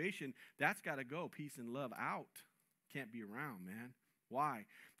motivation, that's got to go. Peace and love out. Can't be around, man. Why?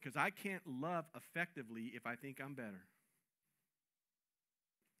 Because I can't love effectively if I think I'm better.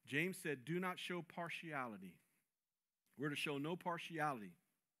 James said, do not show partiality. We're to show no partiality.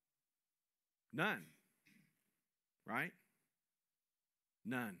 None. Right?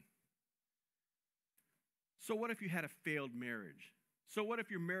 None. So what if you had a failed marriage? So what if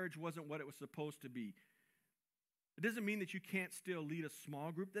your marriage wasn't what it was supposed to be? It doesn't mean that you can't still lead a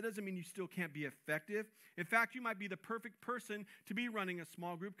small group. That doesn't mean you still can't be effective. In fact, you might be the perfect person to be running a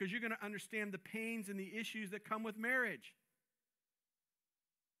small group because you're going to understand the pains and the issues that come with marriage.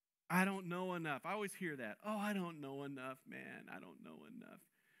 I don't know enough. I always hear that. Oh, I don't know enough, man. I don't know enough.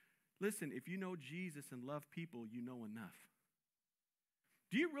 Listen, if you know Jesus and love people, you know enough.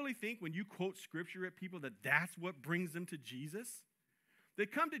 Do you really think when you quote scripture at people that that's what brings them to Jesus? They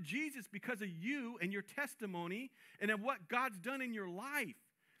come to Jesus because of you and your testimony and of what God's done in your life.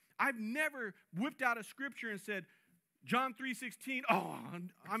 I've never whipped out a scripture and said, John 3:16, oh,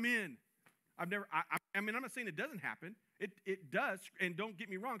 I'm in. I mean, I'm not saying it doesn't happen. It does, and don't get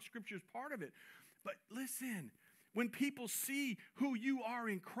me wrong, scripture is part of it. But listen, when people see who you are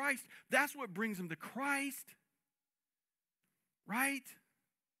in Christ, that's what brings them to Christ. Right?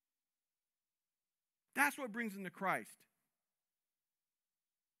 That's what brings them to Christ.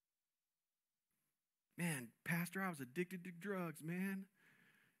 Man, Pastor, I was addicted to drugs, man.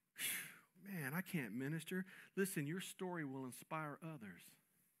 Man, I can't minister. Listen, your story will inspire others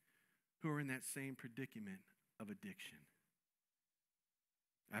who are in that same predicament of addiction.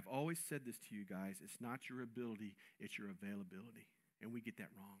 I've always said this to you guys. It's not your ability, it's your availability. And we get that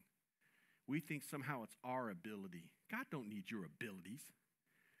wrong. We think somehow it's our ability. God don't need your abilities.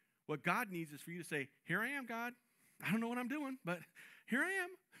 What God needs is for you to say, here I am, God. I don't know what I'm doing, but here I am.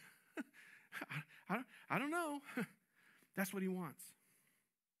 I don't know. That's what he wants.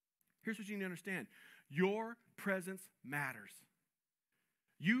 Here's what you need to understand. Your presence matters.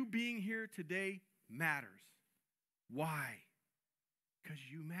 You being here today matters. Why? Because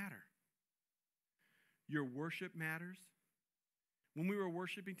you matter. Your worship matters. When we were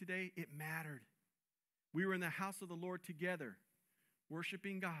worshiping today, it mattered. We were in the house of the Lord together,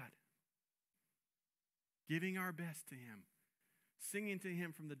 worshiping God, giving our best to him, singing to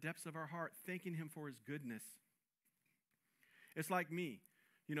him from the depths of our heart, thanking him for his goodness. It's like me.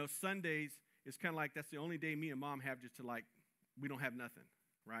 You know, Sundays is kind of like that's the only day me and Mom have just to we don't have nothing,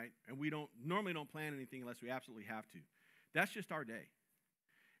 right? And we normally don't plan anything unless we absolutely have to. That's just our day.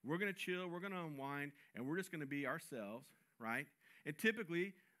 We're going to chill, we're going to unwind, and we're just going to be ourselves, right? And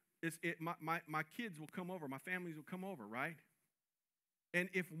typically, my kids will come over, my families will come over, right? And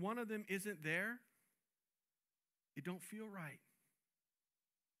if one of them isn't there, it don't feel right,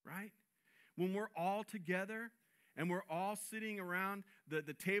 right? When we're all together and we're all sitting around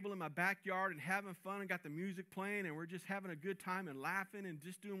the table in my backyard and having fun and got the music playing and we're just having a good time and laughing and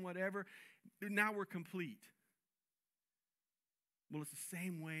just doing whatever, now we're complete. Well, it's the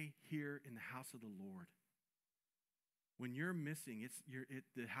same way here in the house of the Lord. When you're missing,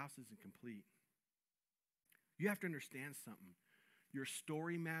 the house isn't complete. You have to understand something. Your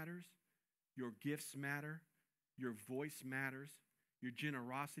story matters. Your gifts matter. Your voice matters. Your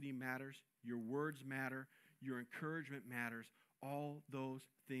generosity matters. Your words matter. Your encouragement matters. All those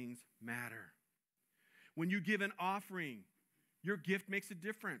things matter. When you give an offering, your gift makes a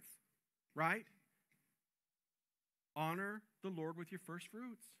difference, right? Honor the Lord with your first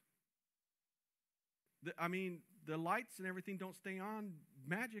fruits. The lights and everything don't stay on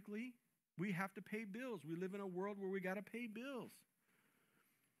magically. We have to pay bills. We live in a world where we got to pay bills.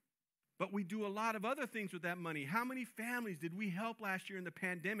 But we do a lot of other things with that money. How many families did we help last year in the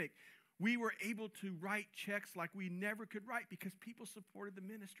pandemic? We were able to write checks like we never could write because people supported the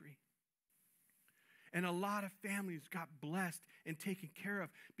ministry. And a lot of families got blessed and taken care of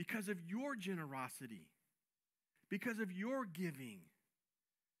because of your generosity, because of your giving.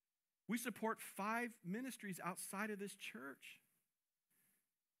 We support 5 ministries outside of this church.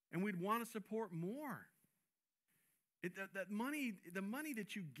 And we'd want to support more. The money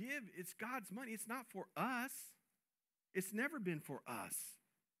that you give, it's God's money. It's not for us. It's never been for us.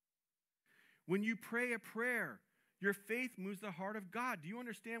 When you pray a prayer, your faith moves the heart of God. Do you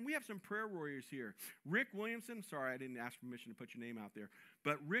understand? We have some prayer warriors here. Rick Williamson, sorry, I didn't ask permission to put your name out there,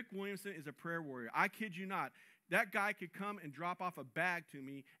 but Rick Williamson is a prayer warrior. I kid you not. That guy could come and drop off a bag to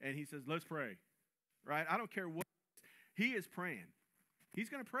me, and he says, let's pray, right? I don't care what. He is praying. He's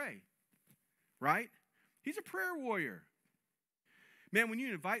going to pray, right? He's a prayer warrior. Man, when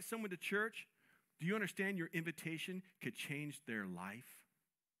you invite someone to church, do you understand your invitation could change their life?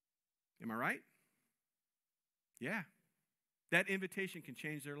 Am I right? Yeah. That invitation can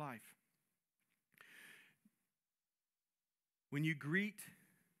change their life. When you greet,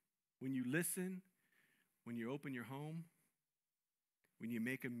 when you listen, when you open your home, when you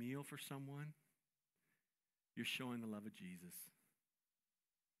make a meal for someone, you're showing the love of Jesus.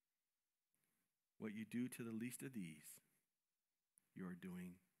 What you do to the least of these, you are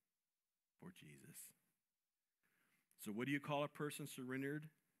doing for Jesus. So what do you call a person surrendered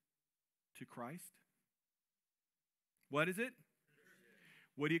to Christ? What is it?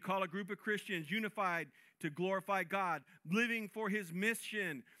 What do you call a group of Christians unified to glorify God, living for his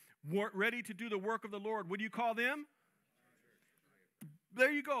mission, ready to do the work of the Lord? What do you call them?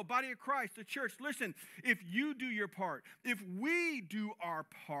 There you go, body of Christ, the church. Listen, if you do your part, if we do our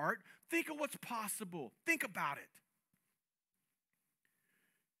part, think of what's possible. Think about it.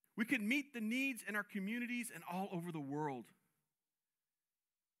 We could meet the needs in our communities and all over the world.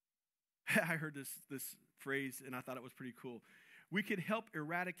 I heard this phrase, and I thought it was pretty cool. We could help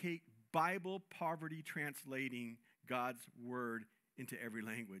eradicate Bible poverty, translating God's word into every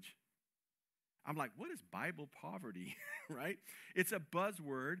language. I'm like, what is Bible poverty, right? It's a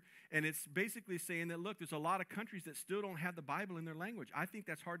buzzword, and it's basically saying that, look, there's a lot of countries that still don't have the Bible in their language. I think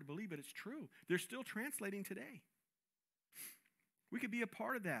that's hard to believe, but it's true. They're still translating today. We could be a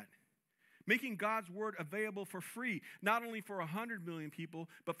part of that, making God's word available for free, not only for 100 million people,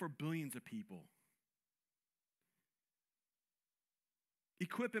 but for billions of people.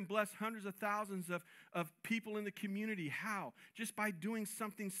 Equip and bless hundreds of thousands of people in the community. How? Just by doing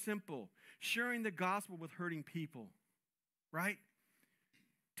something simple. Sharing the gospel with hurting people, right?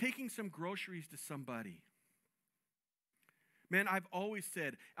 Taking some groceries to somebody. Man, I've always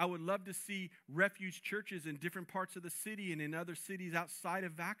said I would love to see refuge churches in different parts of the city and in other cities outside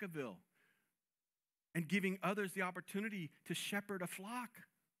of Vacaville, and giving others the opportunity to shepherd a flock.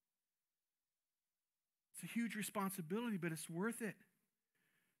 It's a huge responsibility, but it's worth it.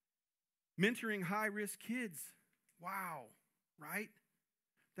 Mentoring high-risk kids. Wow, right?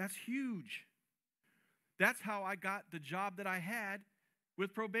 That's huge. That's how I got the job that I had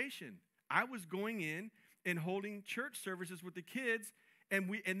with probation. I was going in and holding church services with the kids, and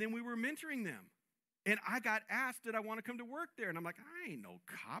then we were mentoring them. And I got asked, did I want to come to work there? And I'm like, I ain't no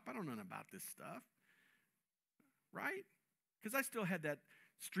cop. I don't know nothing about this stuff. Right? Because I still had that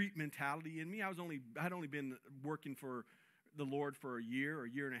street mentality in me. I'd only been working for the Lord for a year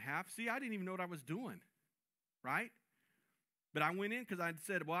and a half. See, I didn't even know what I was doing, right? But I went in because I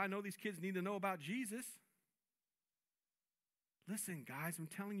said, well, I know these kids need to know about Jesus. Listen, guys, I'm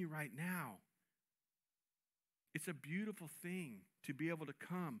telling you right now, it's a beautiful thing to be able to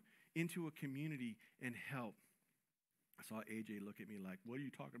come into a community and help. I saw AJ look at me like, what are you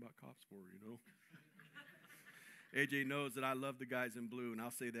talking about cops for, you know? AJ knows that I love the guys in blue, and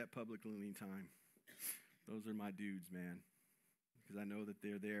I'll say that publicly anytime. Those are my dudes, man. Because I know that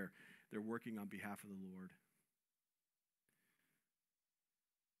they're there. They're working on behalf of the Lord.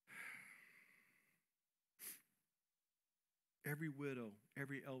 Every widow,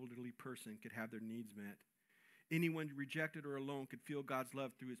 every elderly person could have their needs met. Anyone rejected or alone could feel God's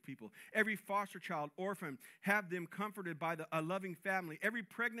love through his people. Every foster child, orphan, have them comforted by a loving family. Every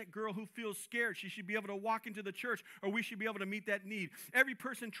pregnant girl who feels scared, she should be able to walk into the church, or we should be able to meet that need. Every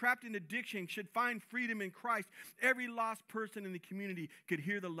person trapped in addiction should find freedom in Christ. Every lost person in the community could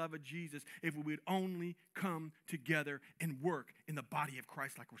hear the love of Jesus if we would only come together and work in the body of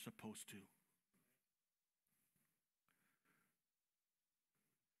Christ like we're supposed to.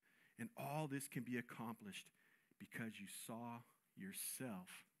 And all this can be accomplished because you saw yourself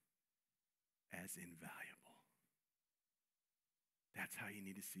as invaluable. That's how you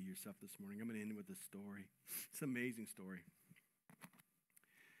need to see yourself this morning. I'm going to end with a story. It's an amazing story.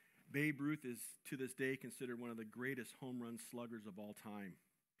 Babe Ruth is, to this day, considered one of the greatest home run sluggers of all time.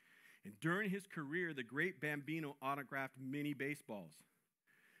 And during his career, the great Bambino autographed many baseballs,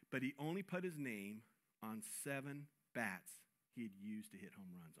 but he only put his name on 7 bats he had used to hit home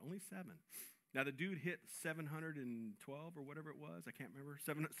runs. Only 7. Now, the dude hit 712 or whatever it was. I can't remember.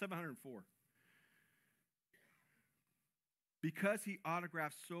 704. Because he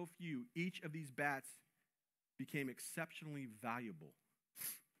autographed so few, each of these bats became exceptionally valuable.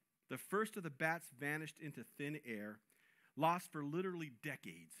 The first of the bats vanished into thin air, lost for literally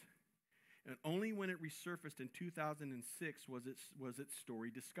decades. And only when it resurfaced in 2006 was its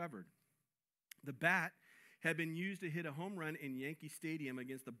story discovered. The bat had been used to hit a home run in Yankee Stadium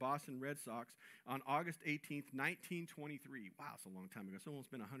against the Boston Red Sox on August 18th, 1923. Wow, it's a long time ago. It's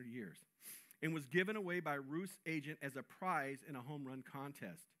almost been 100 years. And was given away by Ruth's agent as a prize in a home run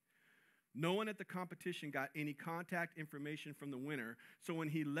contest. No one at the competition got any contact information from the winner, so when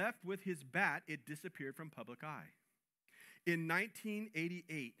he left with his bat, it disappeared from public eye. In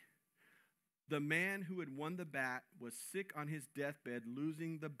 1988, the man who had won the bat was sick on his deathbed,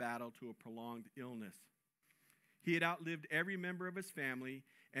 losing the battle to a prolonged illness. He had outlived every member of his family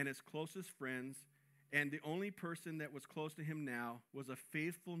and his closest friends, and the only person that was close to him now was a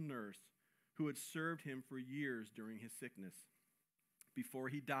faithful nurse who had served him for years during his sickness. Before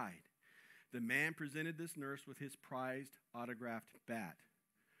he died, the man presented this nurse with his prized autographed bat.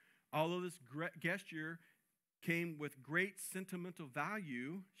 Although this gesture came with great sentimental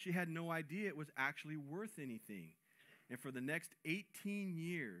value, she had no idea it was actually worth anything. And for the next 18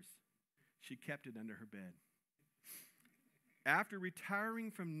 years, she kept it under her bed. After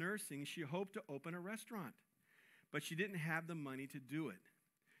retiring from nursing, she hoped to open a restaurant, but she didn't have the money to do it.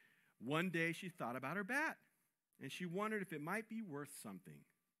 One day, she thought about her bat, and she wondered if it might be worth something.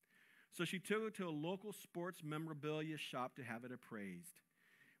 So she took it to a local sports memorabilia shop to have it appraised.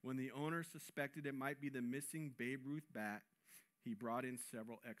 When the owner suspected it might be the missing Babe Ruth bat, he brought in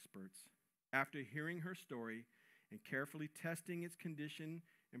several experts. After hearing her story and carefully testing its condition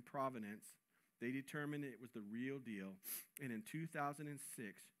and provenance, they determined it was the real deal. And in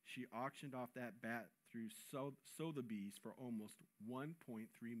 2006, she auctioned off that bat through Sotheby's for almost $1.3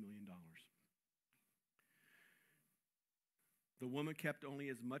 million. The woman kept only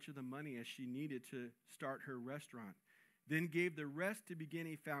as much of the money as she needed to start her restaurant, then gave the rest to begin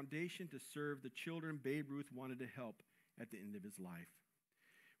a foundation to serve the children Babe Ruth wanted to help at the end of his life.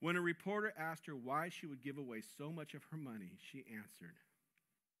 When a reporter asked her why she would give away so much of her money, she answered,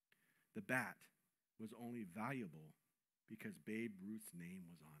 "The bat was only valuable because Babe Ruth's name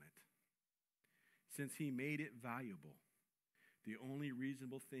was on it. Since he made it valuable, the only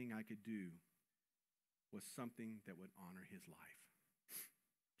reasonable thing I could do was something that would honor his life."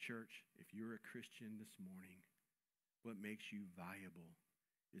 Church, if you're a Christian this morning, what makes you valuable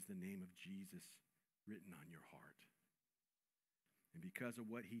is the name of Jesus written on your heart. And because of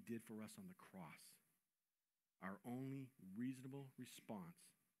what he did for us on the cross, our only reasonable response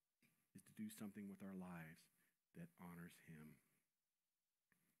is to do something with our lives that honors him.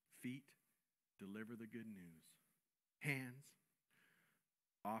 Feet, deliver the good news. Hands,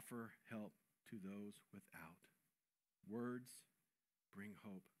 offer help to those without. Words, bring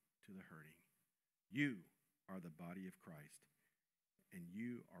hope to the hurting. You are the body of Christ, and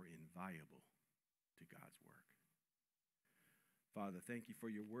you are invaluable to God's work. Father, thank you for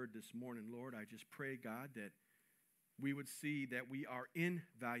your word this morning, Lord. I just pray, God, that we would see that we are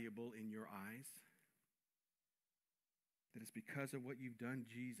invaluable in your eyes, that it's because of what you've done,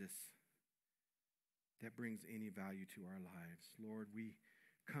 Jesus, that brings any value to our lives. Lord, we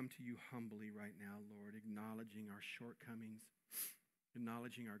come to you humbly right now, Lord, acknowledging our shortcomings,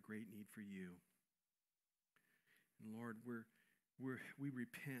 acknowledging our great need for you. And Lord, we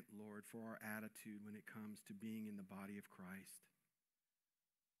repent, Lord, for our attitude when it comes to being in the body of Christ.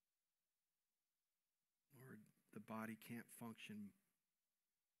 Lord, the body can't function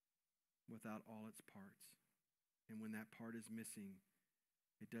without all its parts. And when that part is missing,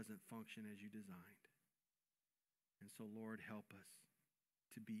 it doesn't function as you designed. And so, Lord, help us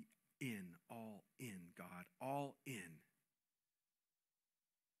to be all in, God, all in.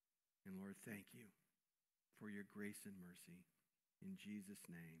 And Lord, thank you for your grace and mercy. In Jesus'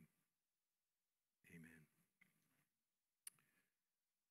 name, amen.